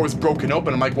thought the door was broken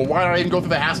open. I'm like, well, why did I even go through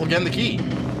the hassle getting the key?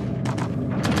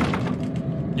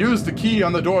 Use the key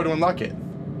on the door to unlock it.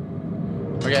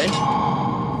 Okay.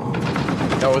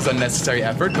 That was unnecessary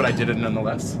effort, but I did it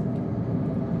nonetheless.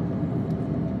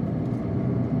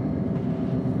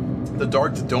 The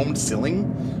dark domed ceiling?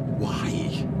 Why?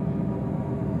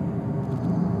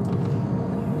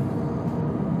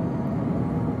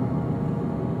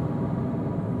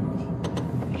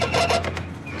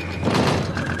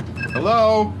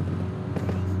 Hello?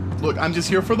 Look, I'm just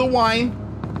here for the wine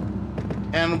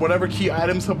and whatever key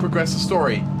items help progress the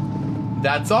story.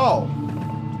 That's all.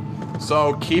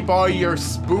 So keep all your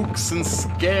spooks and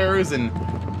scares and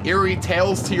eerie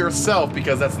tales to yourself,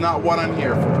 because that's not what I'm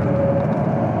here for.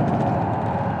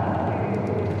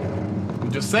 I'm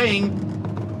just saying,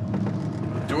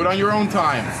 do it on your own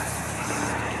time.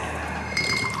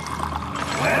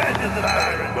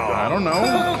 I don't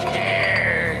know.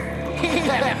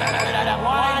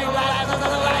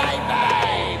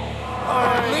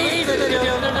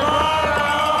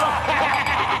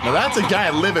 Now that's a guy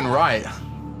living right.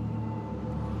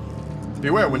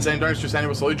 Beware, when standing darkness, your sanity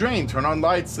will slowly drain. Turn on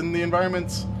lights in the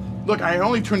environments. Look, I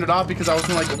only turned it off because I was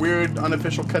in like a weird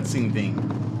unofficial cutscene thing.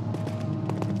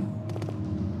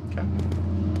 Okay.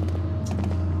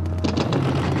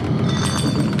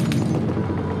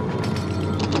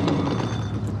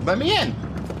 Let me in.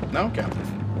 No? Okay.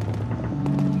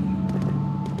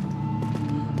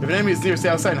 If an enemy is near, stay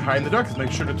outside and hide in the darkness.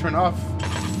 Make sure to turn off.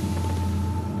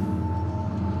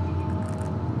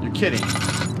 You're kidding.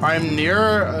 I'm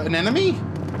near an enemy?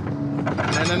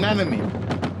 An enemy.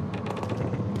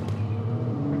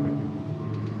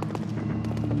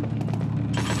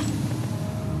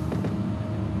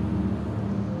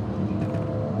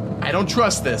 I don't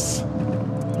trust this.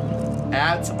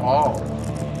 At all.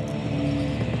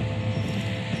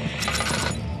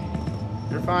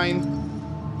 You're fine.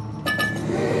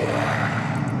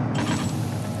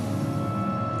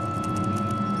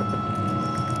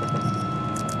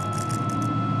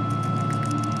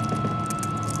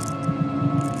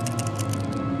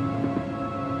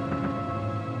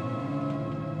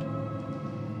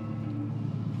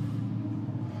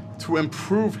 To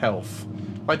improve health.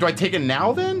 Like, do I take it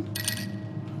now then?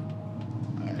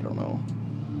 I don't know.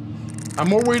 I'm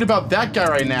more worried about that guy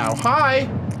right now. Hi!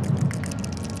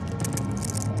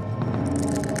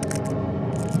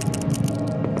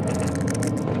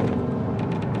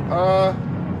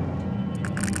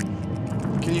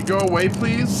 Can you go away,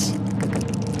 please?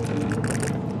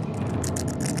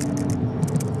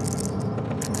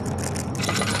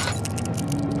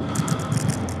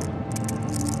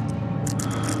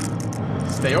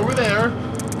 Stay over there.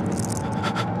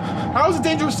 How is it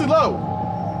dangerously low?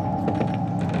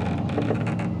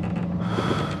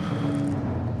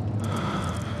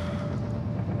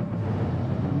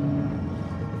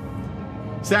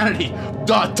 Sanity. ...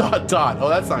 Oh,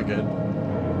 that's not good.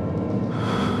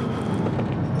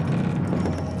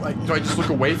 Like, do I just look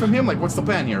away from him? Like, what's the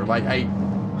plan here? Like, I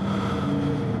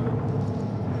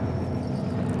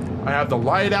have the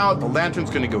light out. The lantern's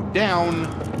gonna go down.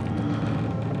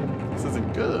 This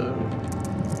isn't good.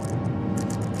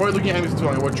 Avoid looking at enemies too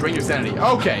long. It will drain your sanity.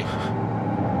 Okay.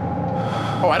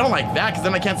 Oh, I don't like that, because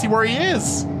then I can't see where he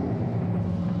is.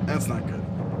 That's not good.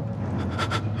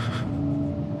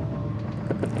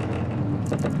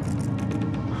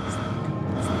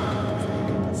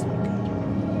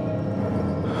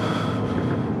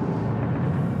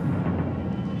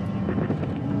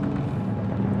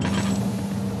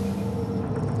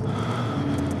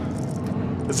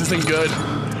 This isn't good.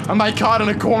 I'm like caught in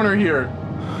a corner here.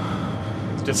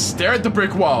 Just stare at the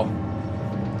brick wall.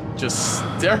 Just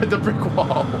stare at the brick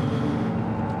wall.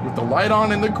 With the light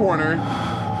on in the corner.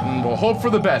 And we'll hope for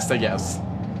the best, I guess.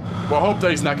 We'll hope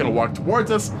that he's not gonna walk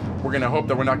towards us. We're gonna hope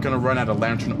that we're not gonna run out of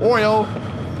lantern oil.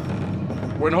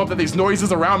 We're gonna hope that these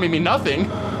noises around me mean nothing.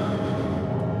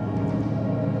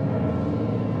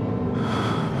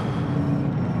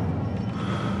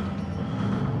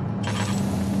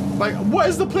 Like, what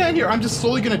is the plan here? I'm just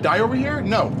slowly gonna die over here?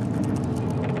 No.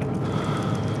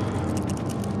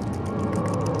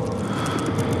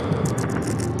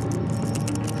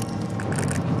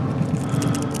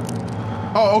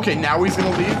 Oh, okay, now he's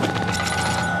gonna leave?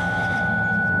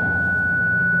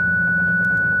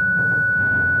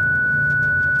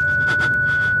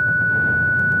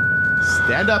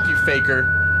 Stand up, you faker.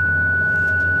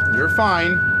 You're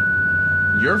fine.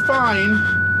 You're fine.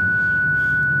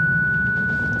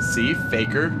 See,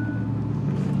 faker.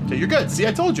 Okay, you're good. See,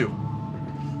 I told you.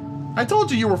 I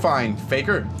told you were fine,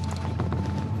 faker.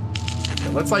 Okay,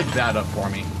 let's light that up for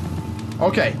me.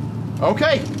 Okay.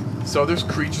 Okay. So there's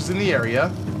creatures in the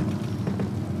area.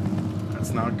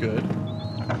 That's not good.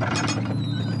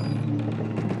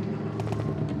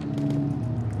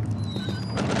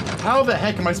 How the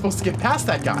heck am I supposed to get past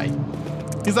that guy?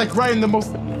 He's like right in the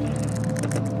most...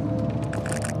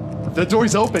 The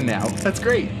door's open now. That's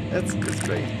great. That's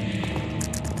great.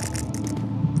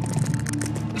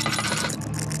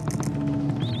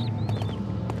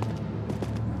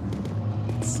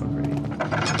 That's so great.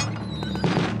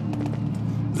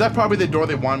 Is that probably the door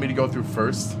they wanted me to go through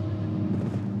first?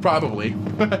 Probably.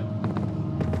 Oh,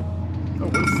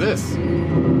 what is this?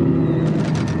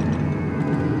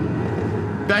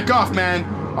 Back off, man.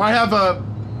 I have a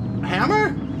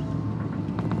hammer?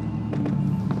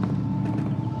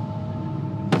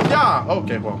 Yeah,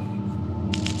 okay, well.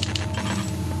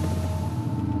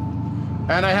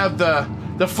 And I have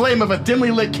the flame of a dimly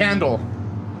lit candle.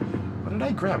 What did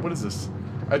I grab? What is this?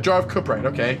 A jar of Cooprite,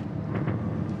 okay.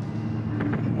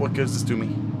 What good does this do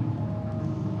me?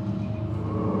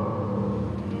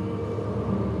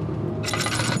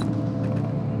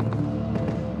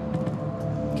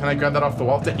 Can I grab that off the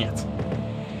wall? Dang it.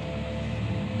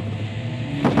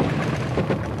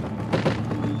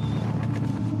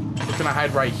 Can I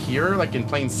hide right here, like in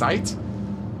plain sight?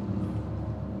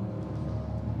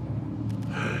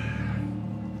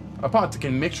 A pot to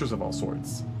contain mixtures of all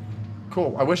sorts.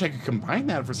 Cool. I wish I could combine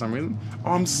that for some reason.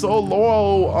 Oh, I'm so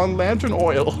low on lantern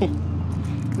oil.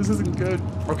 This isn't good.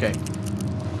 Okay.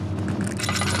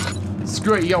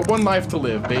 Screw it. You got one life to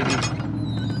live, baby.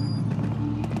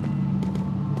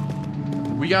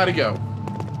 We gotta go.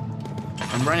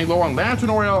 I'm running low on lantern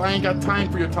oil. I ain't got time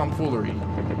for your tomfoolery.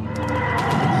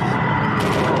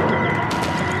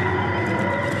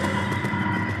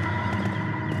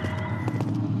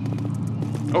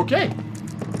 Okay,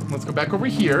 let's go back over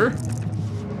here.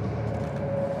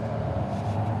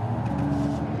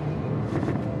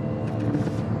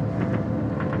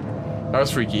 That was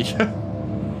freaky.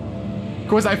 Of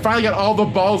course, I finally got all the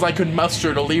balls I could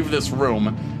muster to leave this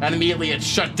room, and immediately it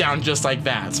shut down just like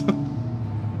that.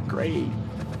 Great.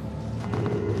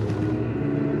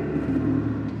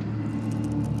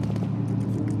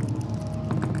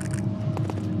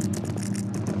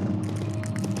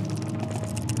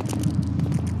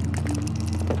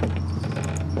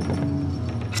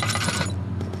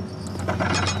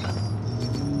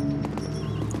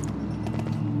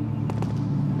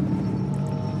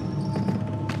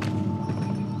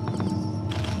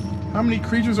 How many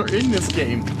creatures are in this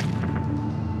game?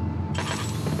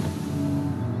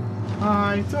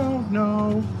 I don't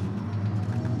know.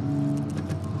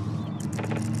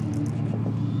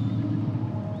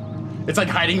 It's like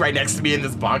hiding right next to me in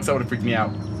this box. That would have freaked me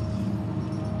out.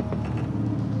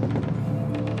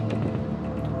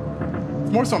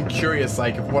 It's more so I'm curious,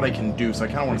 like, of what I can do, so I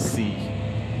kind of want to see.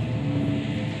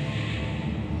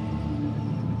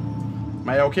 Am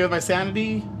I okay with my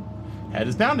sanity? Head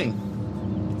is pounding.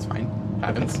 It's fine.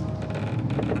 Happens.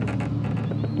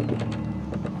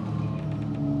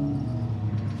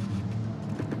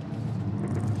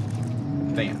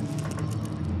 Damn.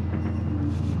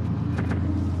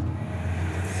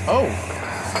 Oh!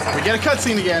 We get a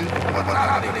cutscene again. What's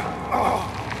happening? Oh,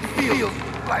 feels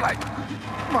like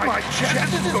my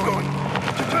chest is going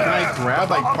Can I grab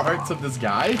like parts of this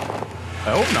guy?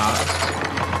 I hope not.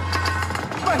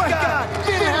 My God!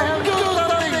 Do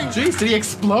something! Jeez, did he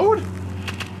explode?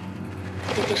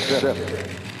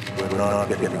 We're not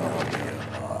getting on here.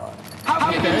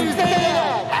 How can you say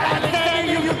that?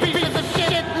 Alexander, you pieces of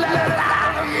shit!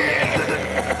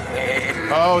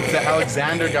 Oh, it's the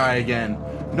Alexander guy again.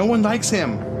 No one likes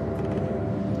him.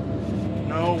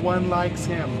 No one likes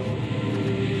him.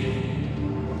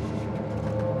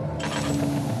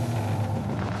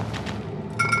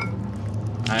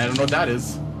 I don't know what that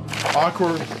is.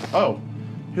 Awkward. Oh,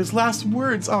 his last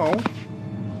words. Oh.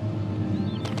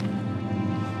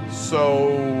 So,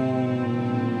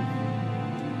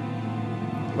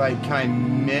 like, can I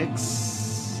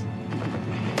mix?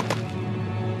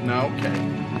 No. Okay.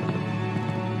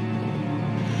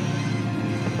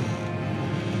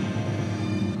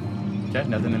 Okay,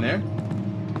 nothing in there.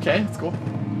 Okay, that's cool.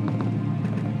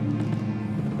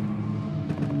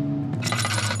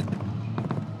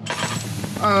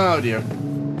 Oh dear.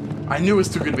 I knew it was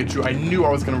too good to be true. I knew I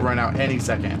was going to run out any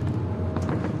second.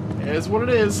 It is what it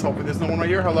is. Hopefully there's no one right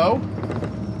here. Hello?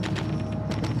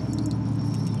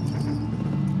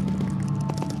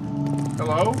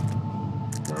 Hello?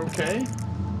 We're okay?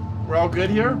 We're all good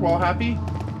here? We're all happy?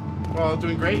 We're all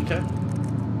doing great? Okay.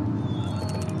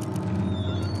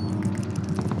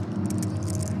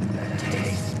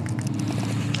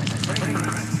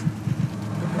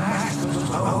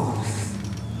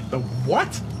 The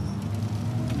what?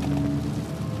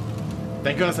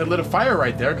 Thank goodness I lit a fire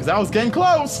right there, because I was getting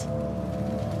close.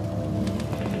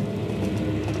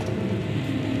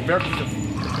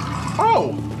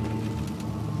 Oh!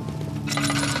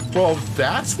 Well,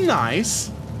 that's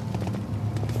nice.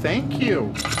 Thank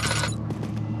you.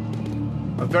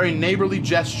 A very neighborly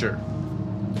gesture.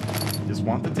 Just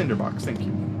want the tinderbox, thank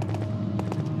you.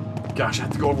 Gosh, I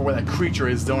have to go over where that creature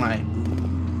is, don't I?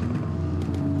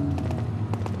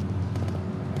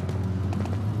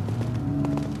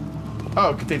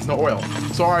 Oh, it contains no oil.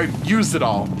 So I used it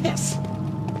all. Yes.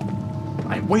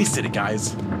 I wasted it,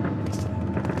 guys.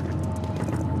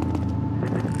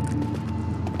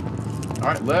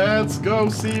 Alright, let's go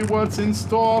see what's in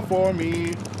store for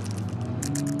me.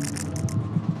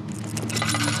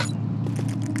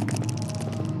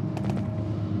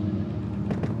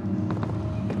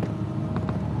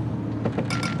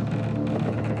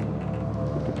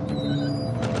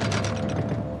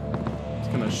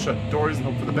 Just gonna shut doors and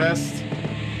hope for the best.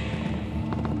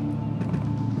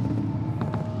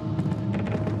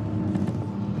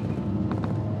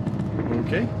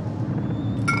 Okay.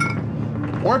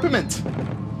 Orpiment!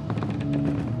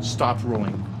 Stop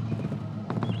rolling.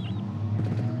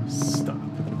 Stop.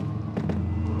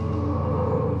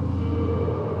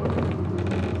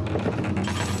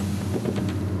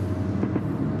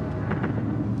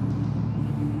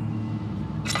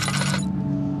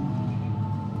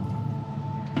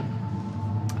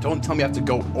 Don't tell me I have to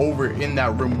go over in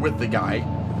that room with the guy.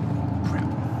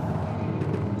 Crap.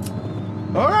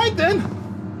 Alright then.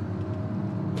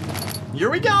 Here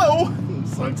we go! I'm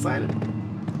so excited.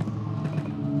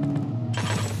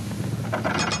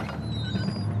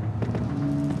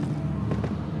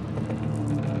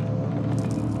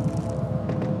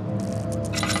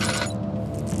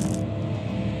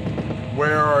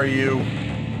 Where are you?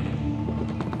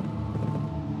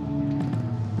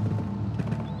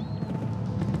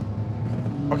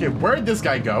 Okay, where'd this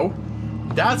guy go?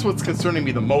 That's what's concerning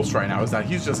me the most right now, is that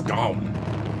he's just gone.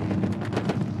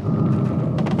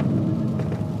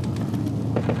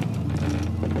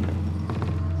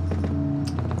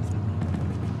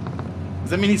 Does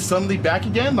that mean he's suddenly back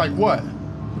again? Like what?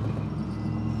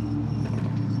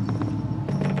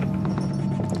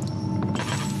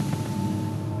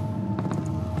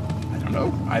 I don't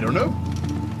know. I don't know.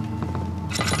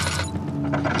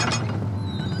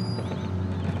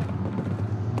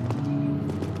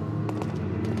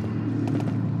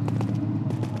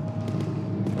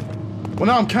 Well,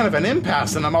 now I'm kind of an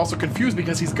impasse, and I'm also confused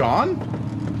because he's gone.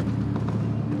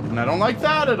 And I don't like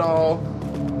that at all.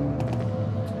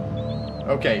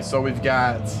 Okay, so we've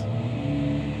got...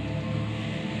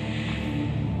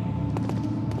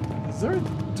 Is there a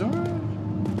door?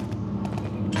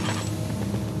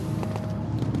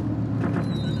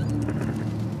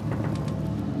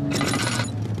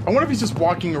 I wonder if he's just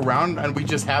walking around and we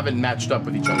just haven't matched up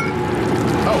with each other.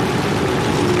 Oh.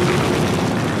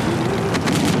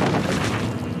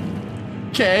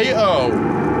 KO.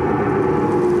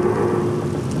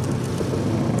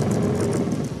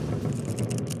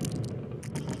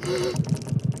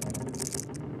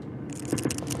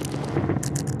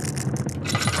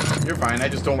 You're fine. I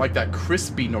just don't like that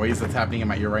crispy noise that's happening in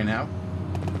my ear right now.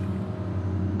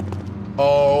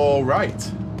 All right.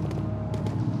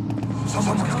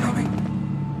 Someone's coming.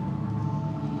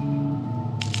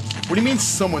 What do you mean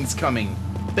someone's coming?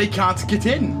 They can't get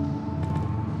in.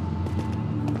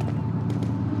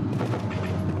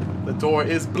 The door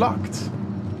is blocked.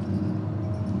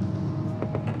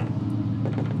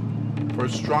 For a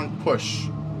strong push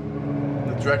in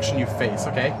the direction you face.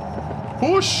 Okay.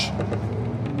 Push!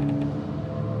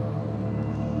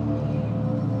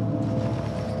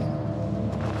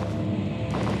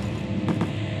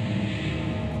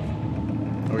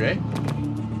 Okay.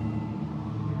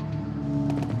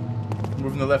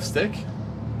 Moving the left stick.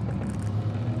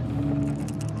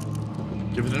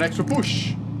 Give it an extra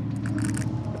push.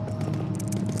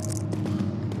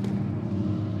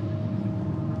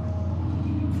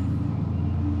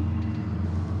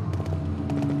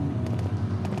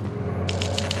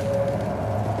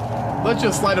 Let's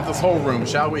just light up this whole room,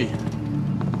 shall we?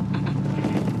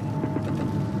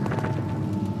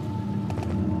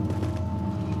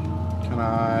 Can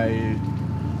I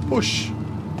push?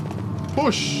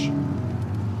 Push!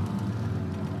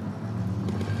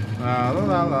 La la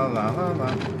la la la la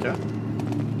la. Okay.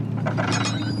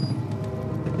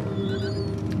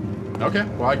 Okay,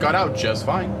 well I got out just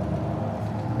fine.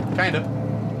 Kinda.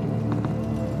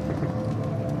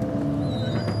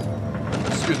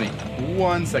 Excuse me.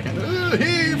 1 second.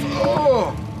 Heave!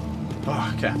 Oh!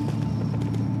 Oh! Okay.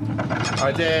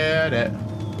 I did it.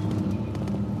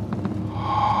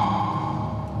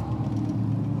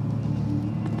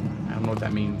 I don't know what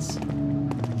that means.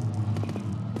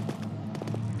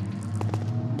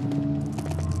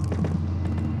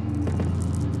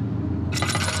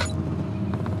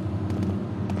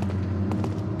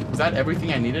 Was that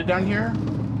everything I needed down here?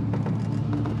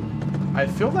 I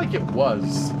feel like it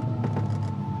was.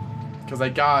 Because I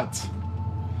got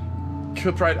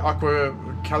Cuprite, Aqua,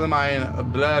 Calamine,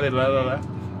 blah, blah, blah, blah.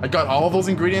 I got all of those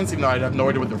ingredients, even though I have no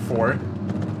idea what they're for.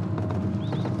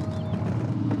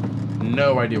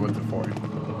 No idea what they're for.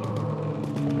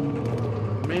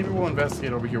 Maybe we'll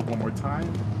investigate over here one more time.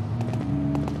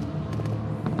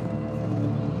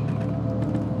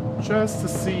 Just to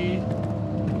see.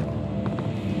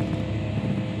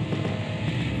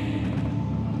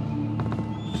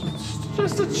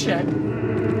 Just to check.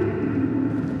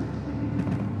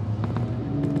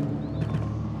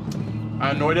 I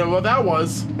have no idea what that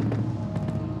was.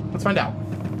 Let's find out.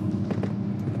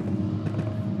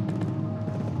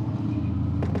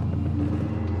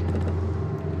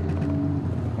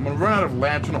 I'm gonna run out of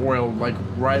lantern oil, like,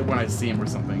 right when I see him or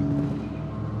something.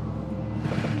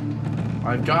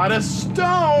 I've got a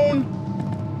stone!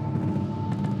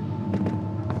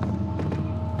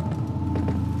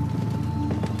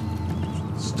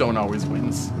 Stone always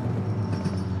wins.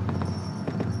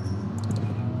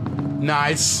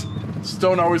 Nice.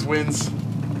 Stone always wins.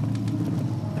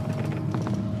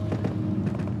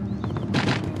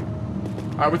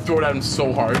 I would throw it at him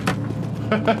so hard.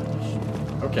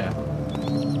 Okay.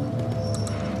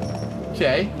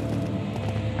 Okay.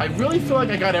 I really feel like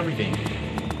I got everything.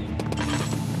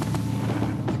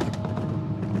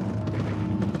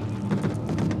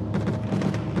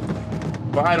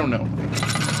 But I don't know.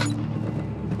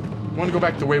 I want to go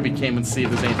back the way we came and see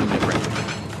if there's anything different.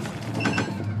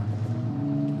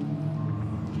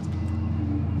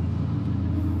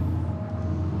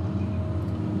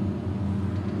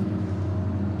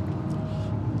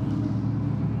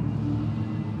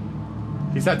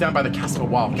 He sat down by the castle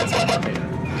wall.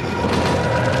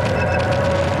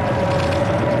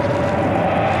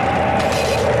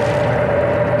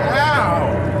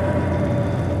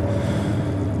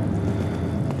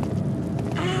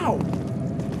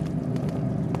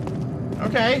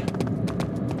 Okay.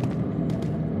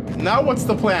 Now what's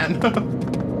the plan?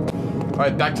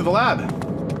 Alright, back to the lab.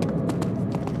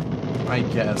 I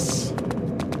guess.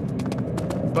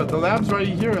 But the lab's right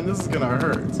here and this is gonna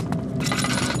hurt.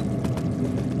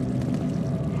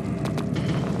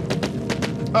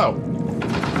 Oh.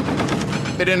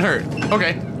 It didn't hurt.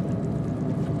 Okay.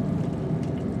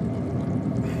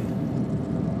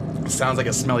 Sounds like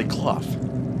a smelly cloth.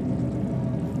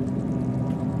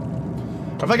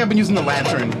 I feel like I've been using the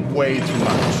lantern way too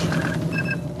much.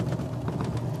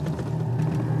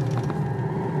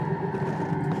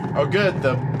 Oh good,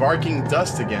 the barking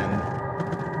dust again.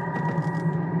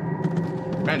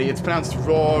 Randy, it's pronounced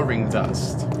roaring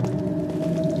dust.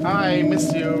 Hi,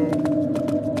 miss you.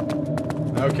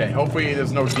 Okay, hopefully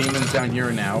there's no demons down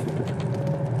here now.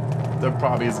 There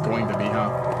probably is going to be, huh?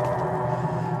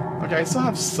 Okay, I still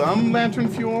have some lantern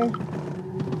fuel.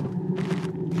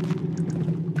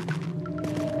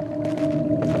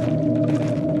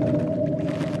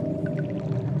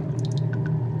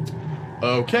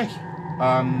 Okay.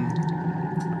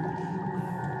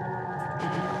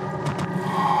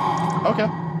 Okay.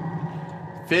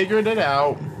 Figured it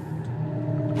out.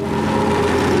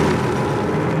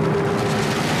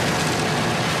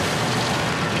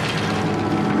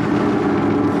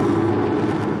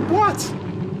 What?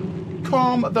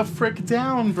 Calm the frick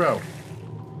down, bro.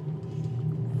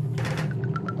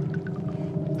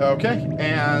 Okay,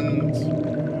 and...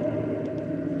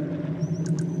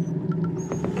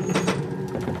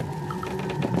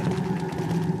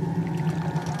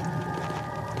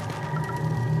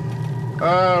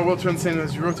 will turn same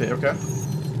as you rotate, okay.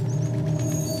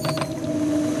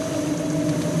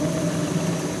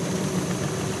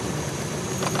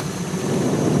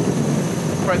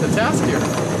 Quite the task here.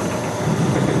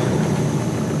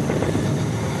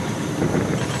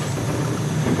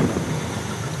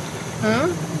 Huh?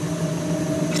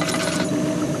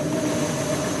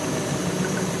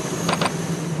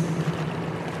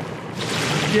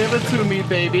 Give it to me,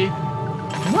 baby.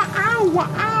 Wow,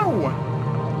 wow.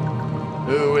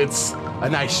 Ooh, it's a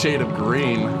nice shade of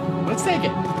green. Let's take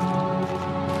it.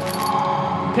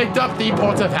 Picked up the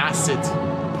pot of acid.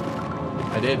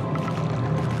 I did.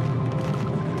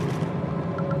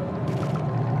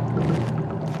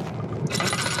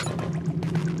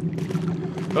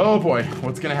 Oh boy,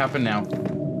 what's gonna happen now?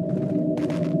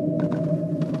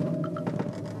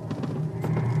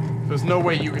 There's no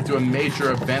way you could do a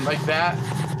major event like that.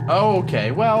 Oh,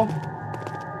 okay, well.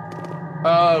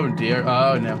 Oh dear,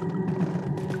 oh no.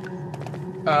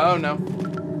 Oh no.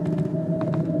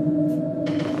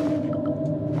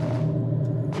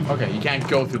 Okay, you can't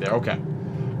go through there, okay.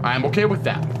 I'm okay with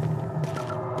that.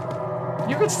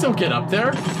 You can still get up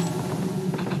there.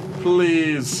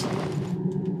 Please.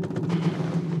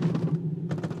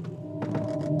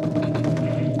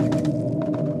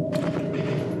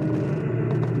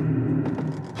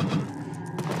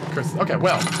 Okay,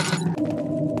 well.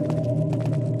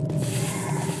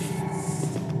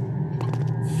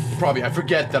 Probably, I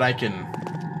forget that I can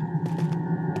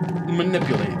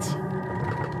manipulate.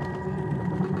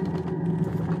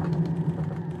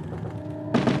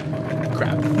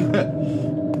 Crap.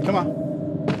 Come on.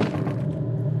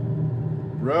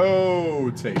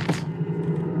 Rotate.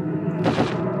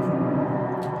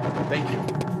 Thank you.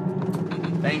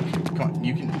 Thank you. Come on,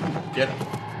 you can get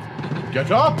up.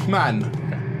 Get up, man!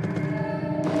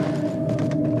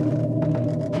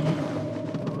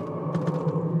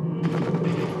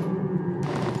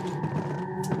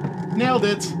 Nailed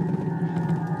it.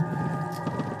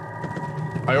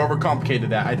 I overcomplicated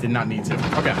that. I did not need to.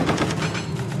 Okay.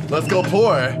 Let's go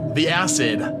pour the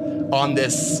acid on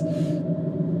this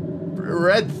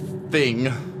red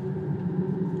thing.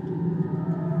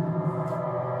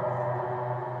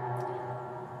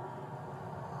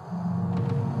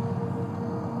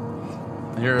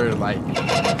 You're like...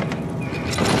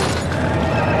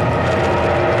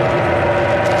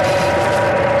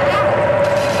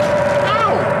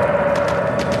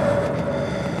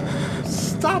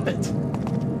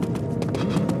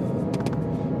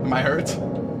 Am I hurt?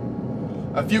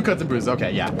 A few cuts and bruises.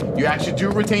 Okay, yeah. You actually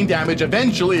do retain damage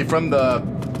eventually from the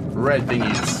red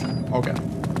thingies. Okay.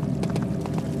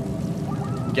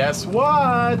 Guess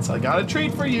what? I got a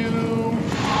treat for you.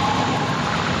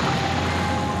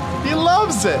 He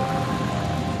loves it.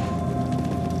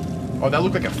 Oh, that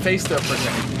looked like a face there for a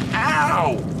second.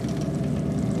 Ow!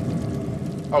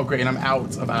 Oh, great, and I'm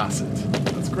out of acid.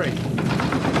 That's great.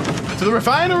 To the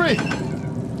refinery!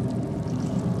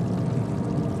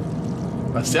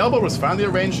 A sailboat was finally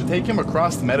arranged to take him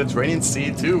across the Mediterranean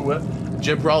Sea to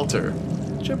Gibraltar.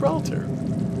 Gibraltar.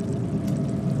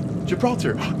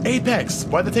 Gibraltar. Apex!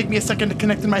 Why'd it take me a second to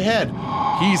connect in my head?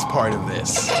 He's part of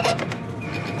this.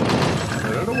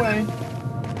 Put it away.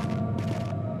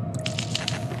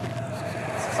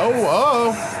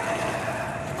 Oh.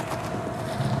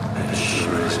 It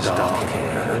sure is dark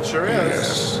here. It sure is.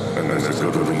 Yes, and there's a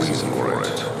good reason for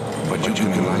it. But you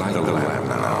can light the lamp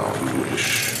now if you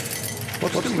wish.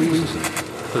 What's the reason?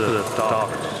 For the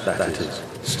darkness, that is.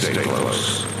 Stay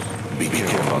close. Be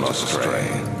careful not to stray.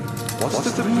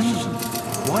 What's the reason?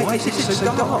 Why is it so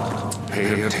dark?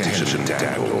 Pay attention,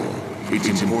 Daniel.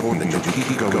 It's important that you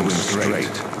keep going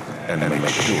straight and make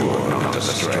sure not to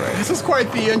stray. This is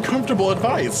quite the uncomfortable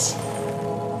advice.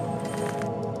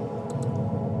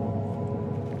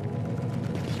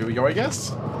 Here we go, I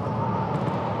guess.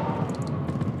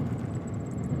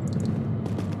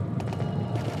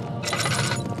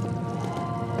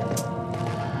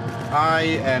 I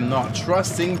am not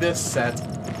trusting this set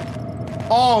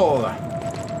all.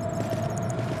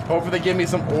 Hopefully they give me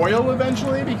some oil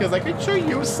eventually, because I could sure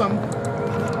use some.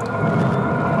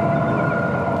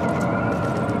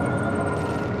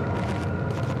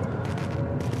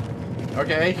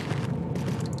 Okay.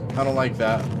 I don't like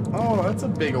that. Oh, that's a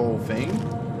big old thing.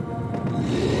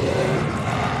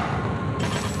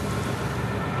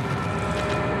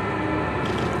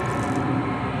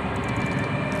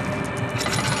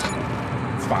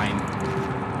 It's fine.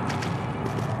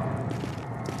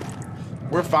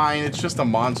 We're fine. It's just a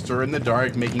monster in the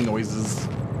dark making noises.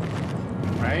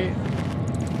 Right?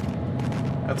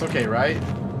 That's okay, right?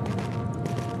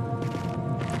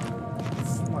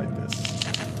 It's like this.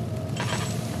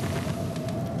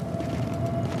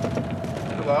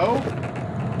 Hello?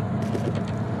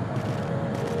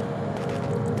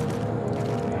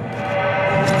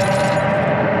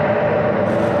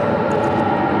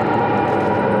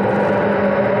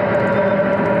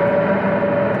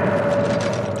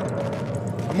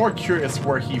 I'm more curious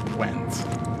where he went.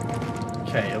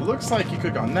 Okay, it looks like he could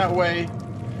have gone that way.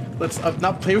 Let's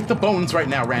not play with the bones right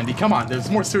now, Randy. Come on, there's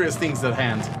more serious things at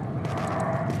hand.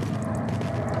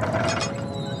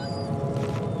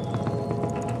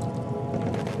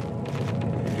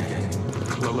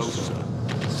 Closer.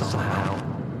 Somehow.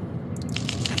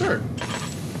 Sure.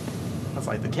 Let's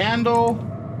light the candle.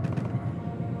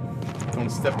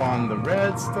 Don't step on the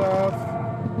red stuff.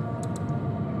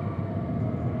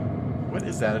 What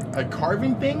is that? A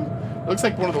carving thing? It looks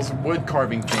like one of those wood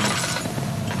carving things.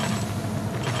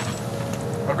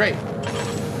 Oh, great.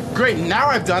 Great, now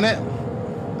I've done it.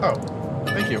 Oh,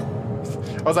 thank you.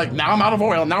 I was like, now I'm out of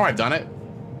oil. Now I've done it.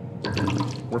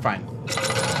 We're fine.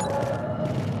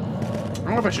 I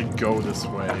don't know if I should go this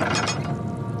way.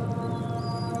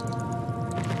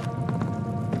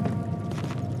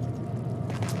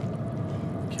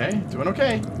 Okay, doing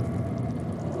okay.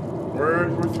 We're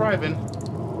thriving.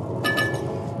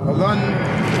 Hold on.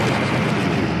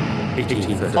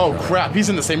 1839. Oh crap, he's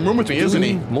in the same room with me, isn't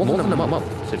he? More than a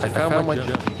month since I found my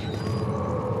journey.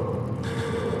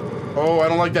 Oh, I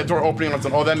don't like that door opening on its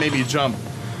own. Oh, that made me jump.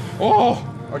 Oh!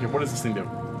 Okay, what does this thing do?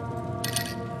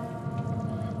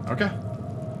 Okay.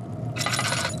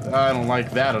 I don't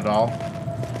like that at all.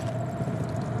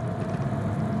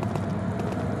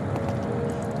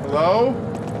 Hello?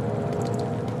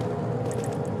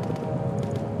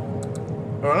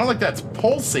 Oh, I don't like that's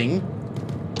pulsing.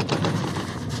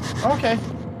 Okay.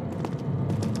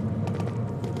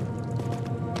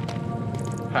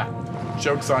 Ha.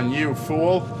 Joke's on you,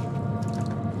 fool.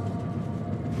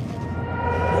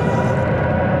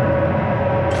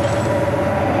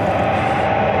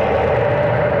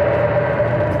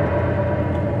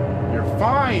 You're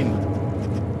fine.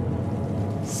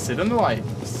 Sit in the light.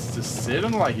 Just sit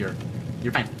in the light here.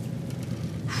 You're fine.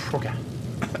 Okay.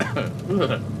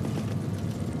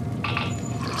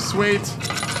 Sweet.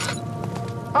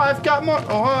 I've got more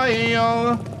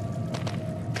oil.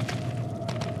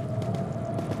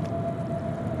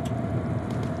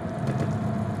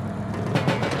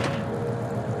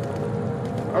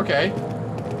 Okay.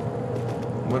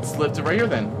 Let's lift it right here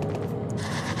then.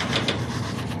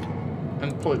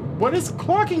 And pull it. What is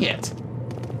clogging it?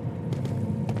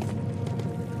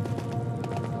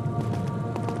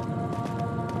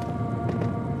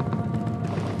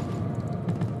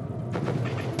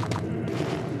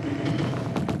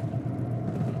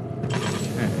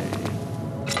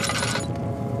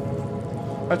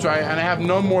 That's right, and I have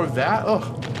no more of that.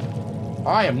 Ugh.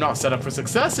 I am not set up for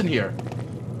success in here.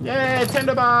 Yay,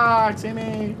 tinderbox,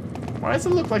 Amy. Why does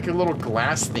it look like a little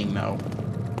glass thing, though?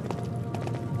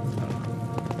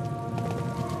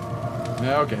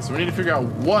 Okay, so we need to figure out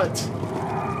what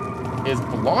is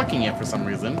blocking it for some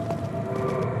reason.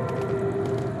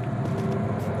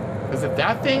 Is it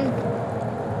that thing?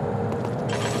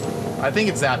 I think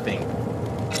it's that thing.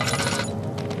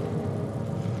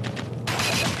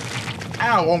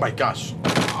 Ow, oh my gosh.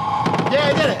 Yeah,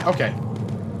 I did it. Okay.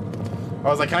 I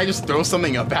was like, can I just throw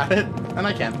something up at it? And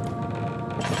I can.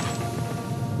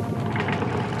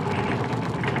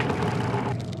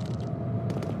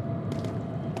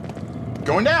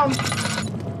 Going down.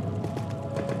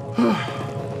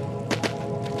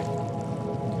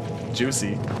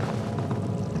 Juicy.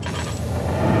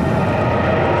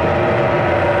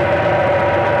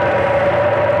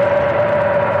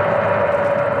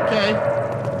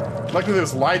 Luckily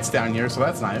there's lights down here, so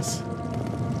that's nice.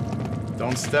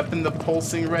 Don't step in the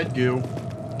pulsing red goo.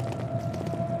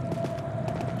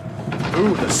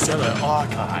 Ooh, the cellar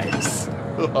archives.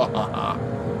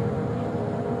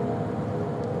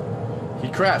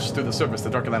 He crashed through the surface. The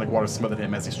dark Atlantic water smothered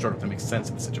him as he struggled to make sense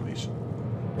of the situation.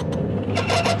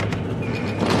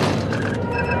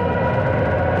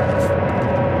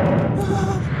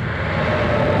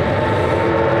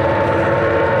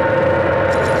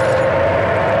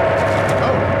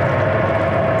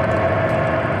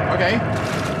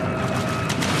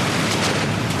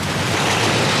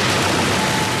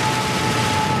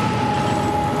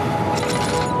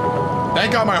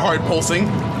 got my heart pulsing.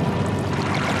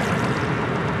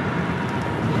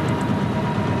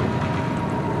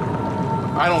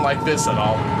 I don't like this at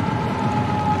all.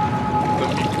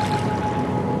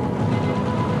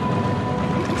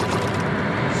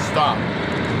 Stop.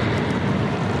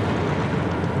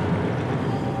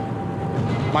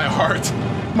 My heart.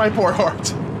 My poor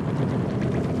heart.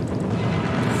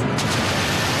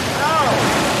 Ow!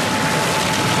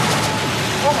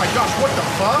 Oh my gosh, what the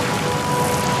fuck?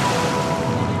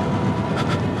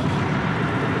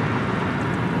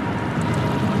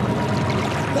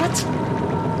 What?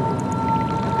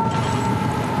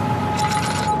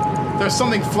 There's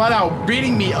something flat out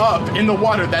beating me up in the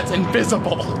water that's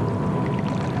invisible.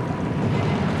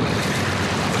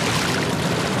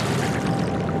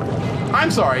 I'm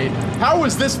sorry, how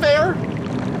is this fair?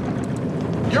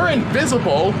 You're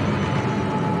invisible.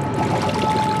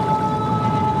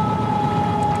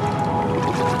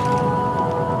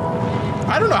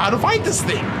 I don't know how to fight this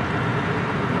thing.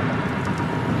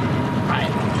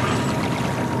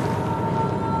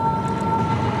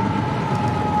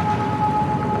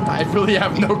 I really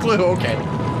have no clue. Okay.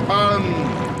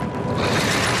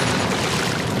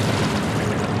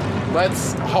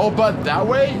 Let's haul butt that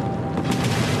way.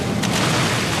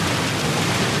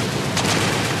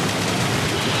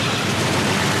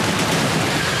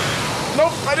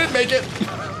 Nope, I didn't make it.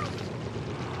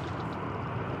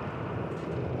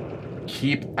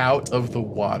 Keep out of the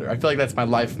water. I feel like that's my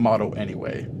life motto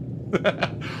anyway.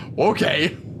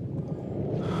 Okay.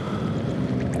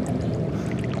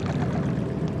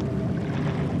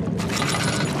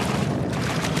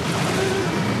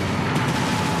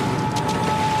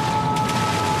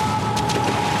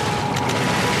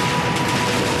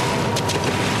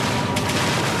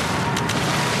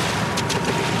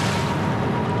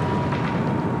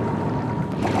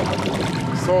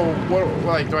 So, what,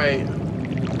 like, do I...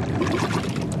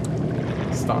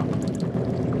 Stop.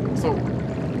 So...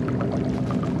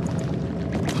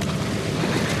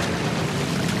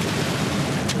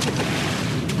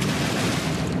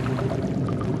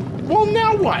 Well,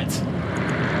 now what?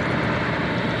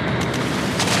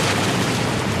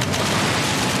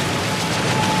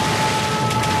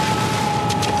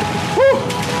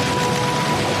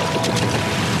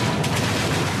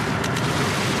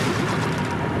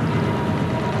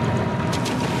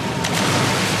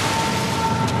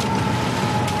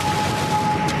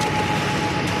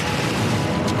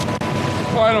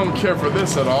 I don't care for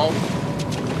this at all.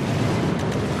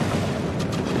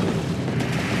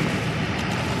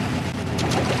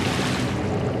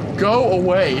 Go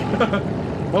away.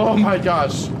 Oh my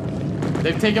gosh.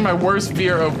 They've taken my worst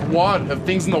fear of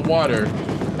things in the water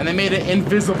and they made it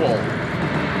invisible.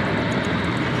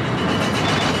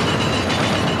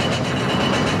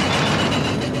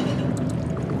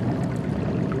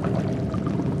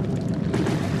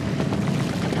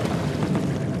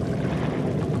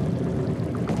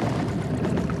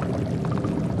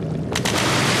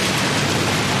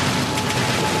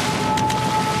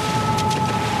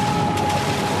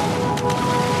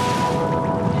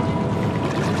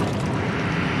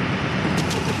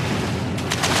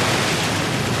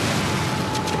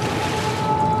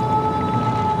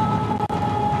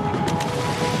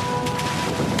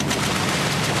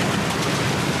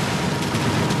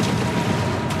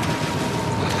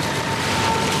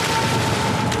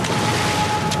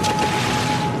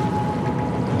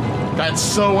 That's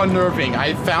so unnerving.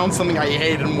 I found something I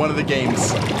hate in one of the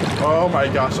games. Oh my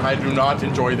gosh, I do not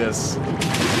enjoy this.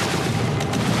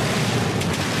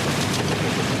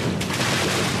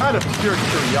 Out of pure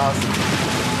curiosity.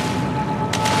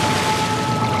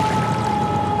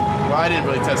 Well, I didn't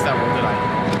really test that one, did I?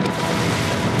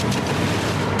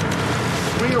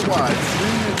 Swing it wide.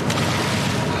 Swing it.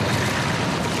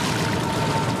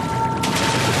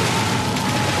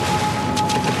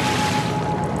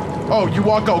 Oh, you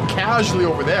walk out casually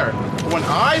over there. When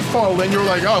I fall in, you're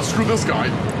like, oh, screw this guy.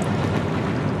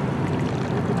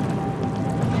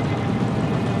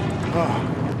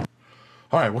 Oh.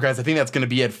 All right, well, guys, I think that's going to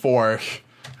be it for...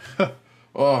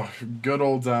 Oh, good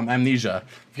old Amnesia.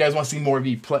 If you guys want to see more of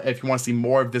me if you want to see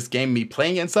more of this game, me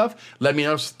playing it and stuff, let me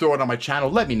know. Just throw it on my channel.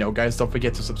 Let me know, guys. Don't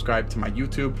forget to subscribe to my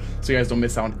YouTube so you guys don't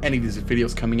miss out on any of these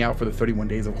videos coming out for the 31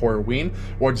 days of Horrorween,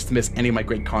 or just to miss any of my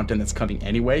great content that's coming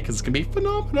anyway, because it's gonna be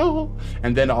phenomenal.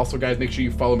 And then also, guys, make sure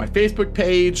you follow my Facebook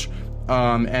page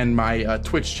and my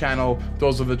Twitch channel.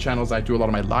 Those are the channels I do a lot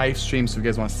of my live streams. So if you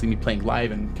guys want to see me playing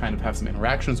live and kind of have some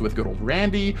interactions with good old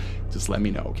Randy, just let me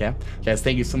know, okay? Guys,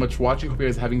 thank you so much for watching. Hope you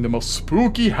guys are having the most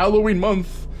spooky Halloween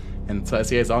month. And so I'll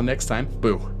see you guys all next time.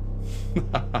 Boo.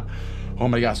 Oh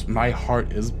my gosh, my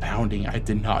heart is pounding. I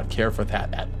did not care for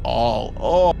that at all.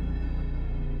 Oh.